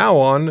from now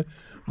on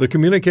the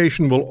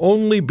communication will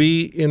only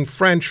be in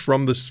French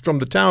from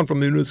the town, from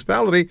the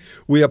municipality.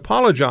 We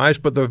apologize,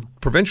 but the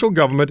provincial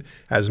government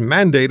has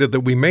mandated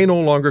that we may no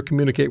longer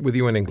communicate with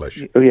you in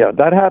English. Yeah,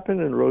 that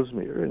happened in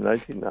Rosemere in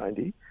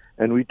 1990,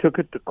 and we took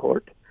it to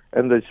court,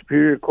 and the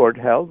Superior Court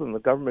held, and the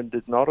government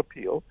did not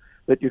appeal,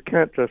 that you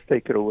can't just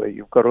take it away.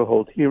 You've got to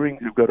hold hearings,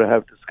 you've got to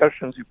have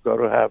discussions, you've got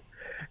to have...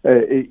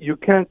 you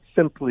can't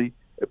simply,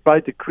 by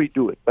decree,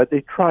 do it. But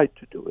they tried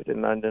to do it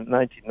in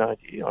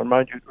 1990. Or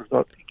mind you, it was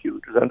not PQ,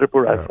 it was under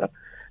Bourassa.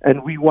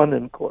 And we won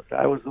in court.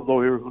 I was the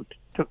lawyer who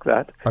took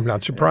that. I'm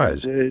not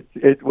surprised.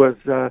 It was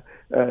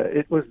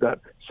done.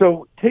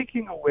 So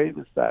taking away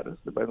the status,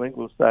 the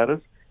bilingual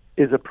status,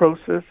 is a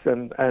process,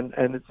 and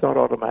it's not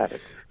automatic.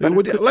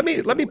 Let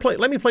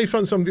me play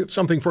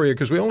something for you,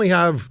 because we only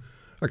have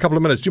a couple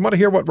of minutes. Do you want to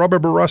hear what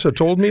Robert Bourassa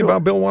told me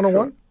about Bill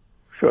 101?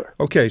 Sure.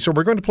 Okay, so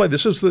we're going to play.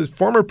 This is the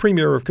former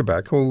premier of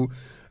Quebec who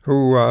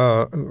who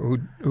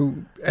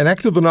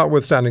enacted the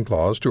notwithstanding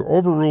clause to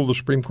overrule the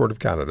Supreme Court of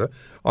Canada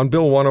on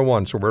Bill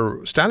 101. So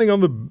we're standing on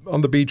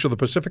the beach of the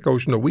Pacific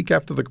Ocean a week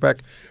after the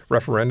Quebec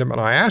referendum,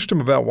 and I asked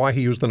him about why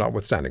he used the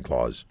notwithstanding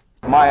clause.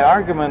 My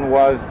argument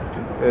was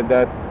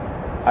that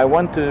I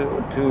want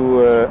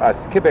to as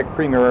Quebec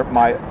Premier,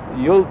 my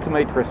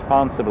ultimate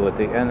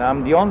responsibility, and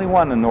I'm the only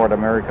one in North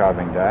America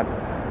having that,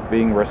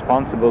 being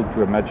responsible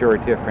to a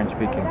majority of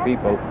French-speaking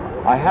people,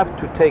 I have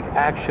to take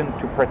action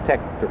to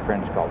protect the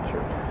French culture.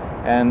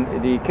 And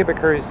the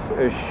Quebecers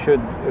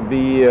should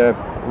be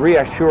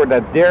reassured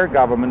that their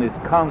government is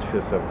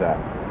conscious of that.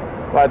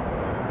 But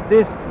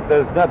this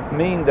does not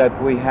mean that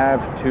we have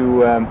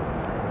to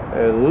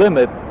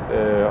limit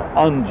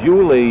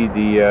unduly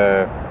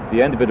the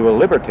individual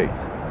liberties.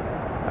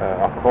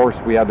 Of course,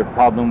 we had a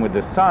problem with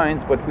the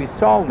signs, but we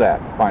solved that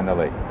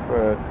finally.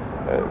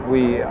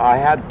 I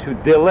had to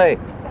delay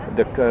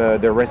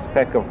the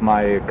respect of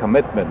my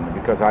commitment,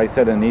 because I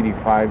said in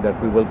 '85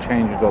 that we will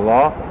change the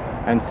law.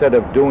 Instead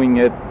of doing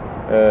it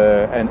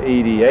in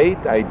 '88,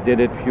 I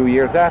did it a few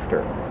years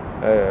after.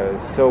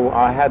 So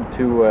I had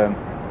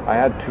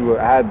to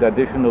add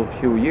additional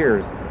few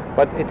years.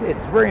 But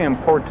it's very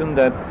important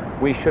that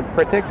we should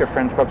protect the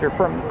French culture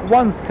for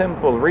one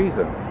simple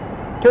reason.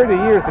 30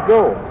 years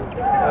ago,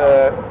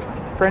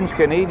 French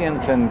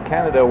Canadians in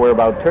Canada were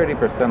about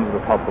 30% of the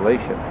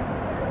population.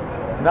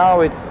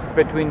 Now it's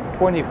between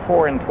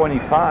 24 and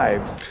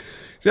 25.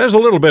 There's a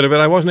little bit of it.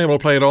 I wasn't able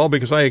to play it all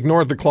because I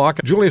ignored the clock.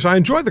 Julius, I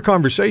enjoyed the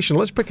conversation.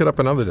 Let's pick it up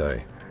another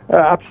day.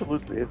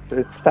 Absolutely.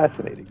 It's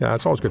fascinating. Yeah,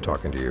 it's always good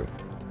talking to you.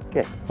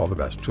 Okay. All the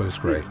best. Julius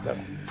Gray.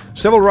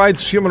 Civil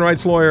rights, human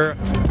rights lawyer.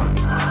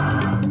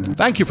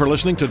 Thank you for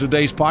listening to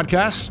today's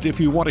podcast. If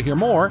you want to hear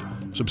more,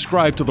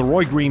 subscribe to The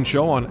Roy Green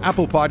Show on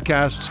Apple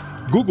Podcasts,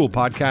 Google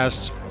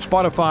Podcasts,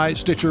 Spotify,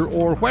 Stitcher,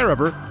 or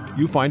wherever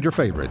you find your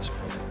favorites.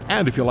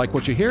 And if you like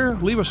what you hear,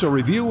 leave us a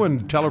review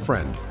and tell a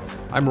friend.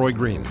 I'm Roy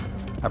Green.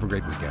 Have a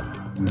great weekend.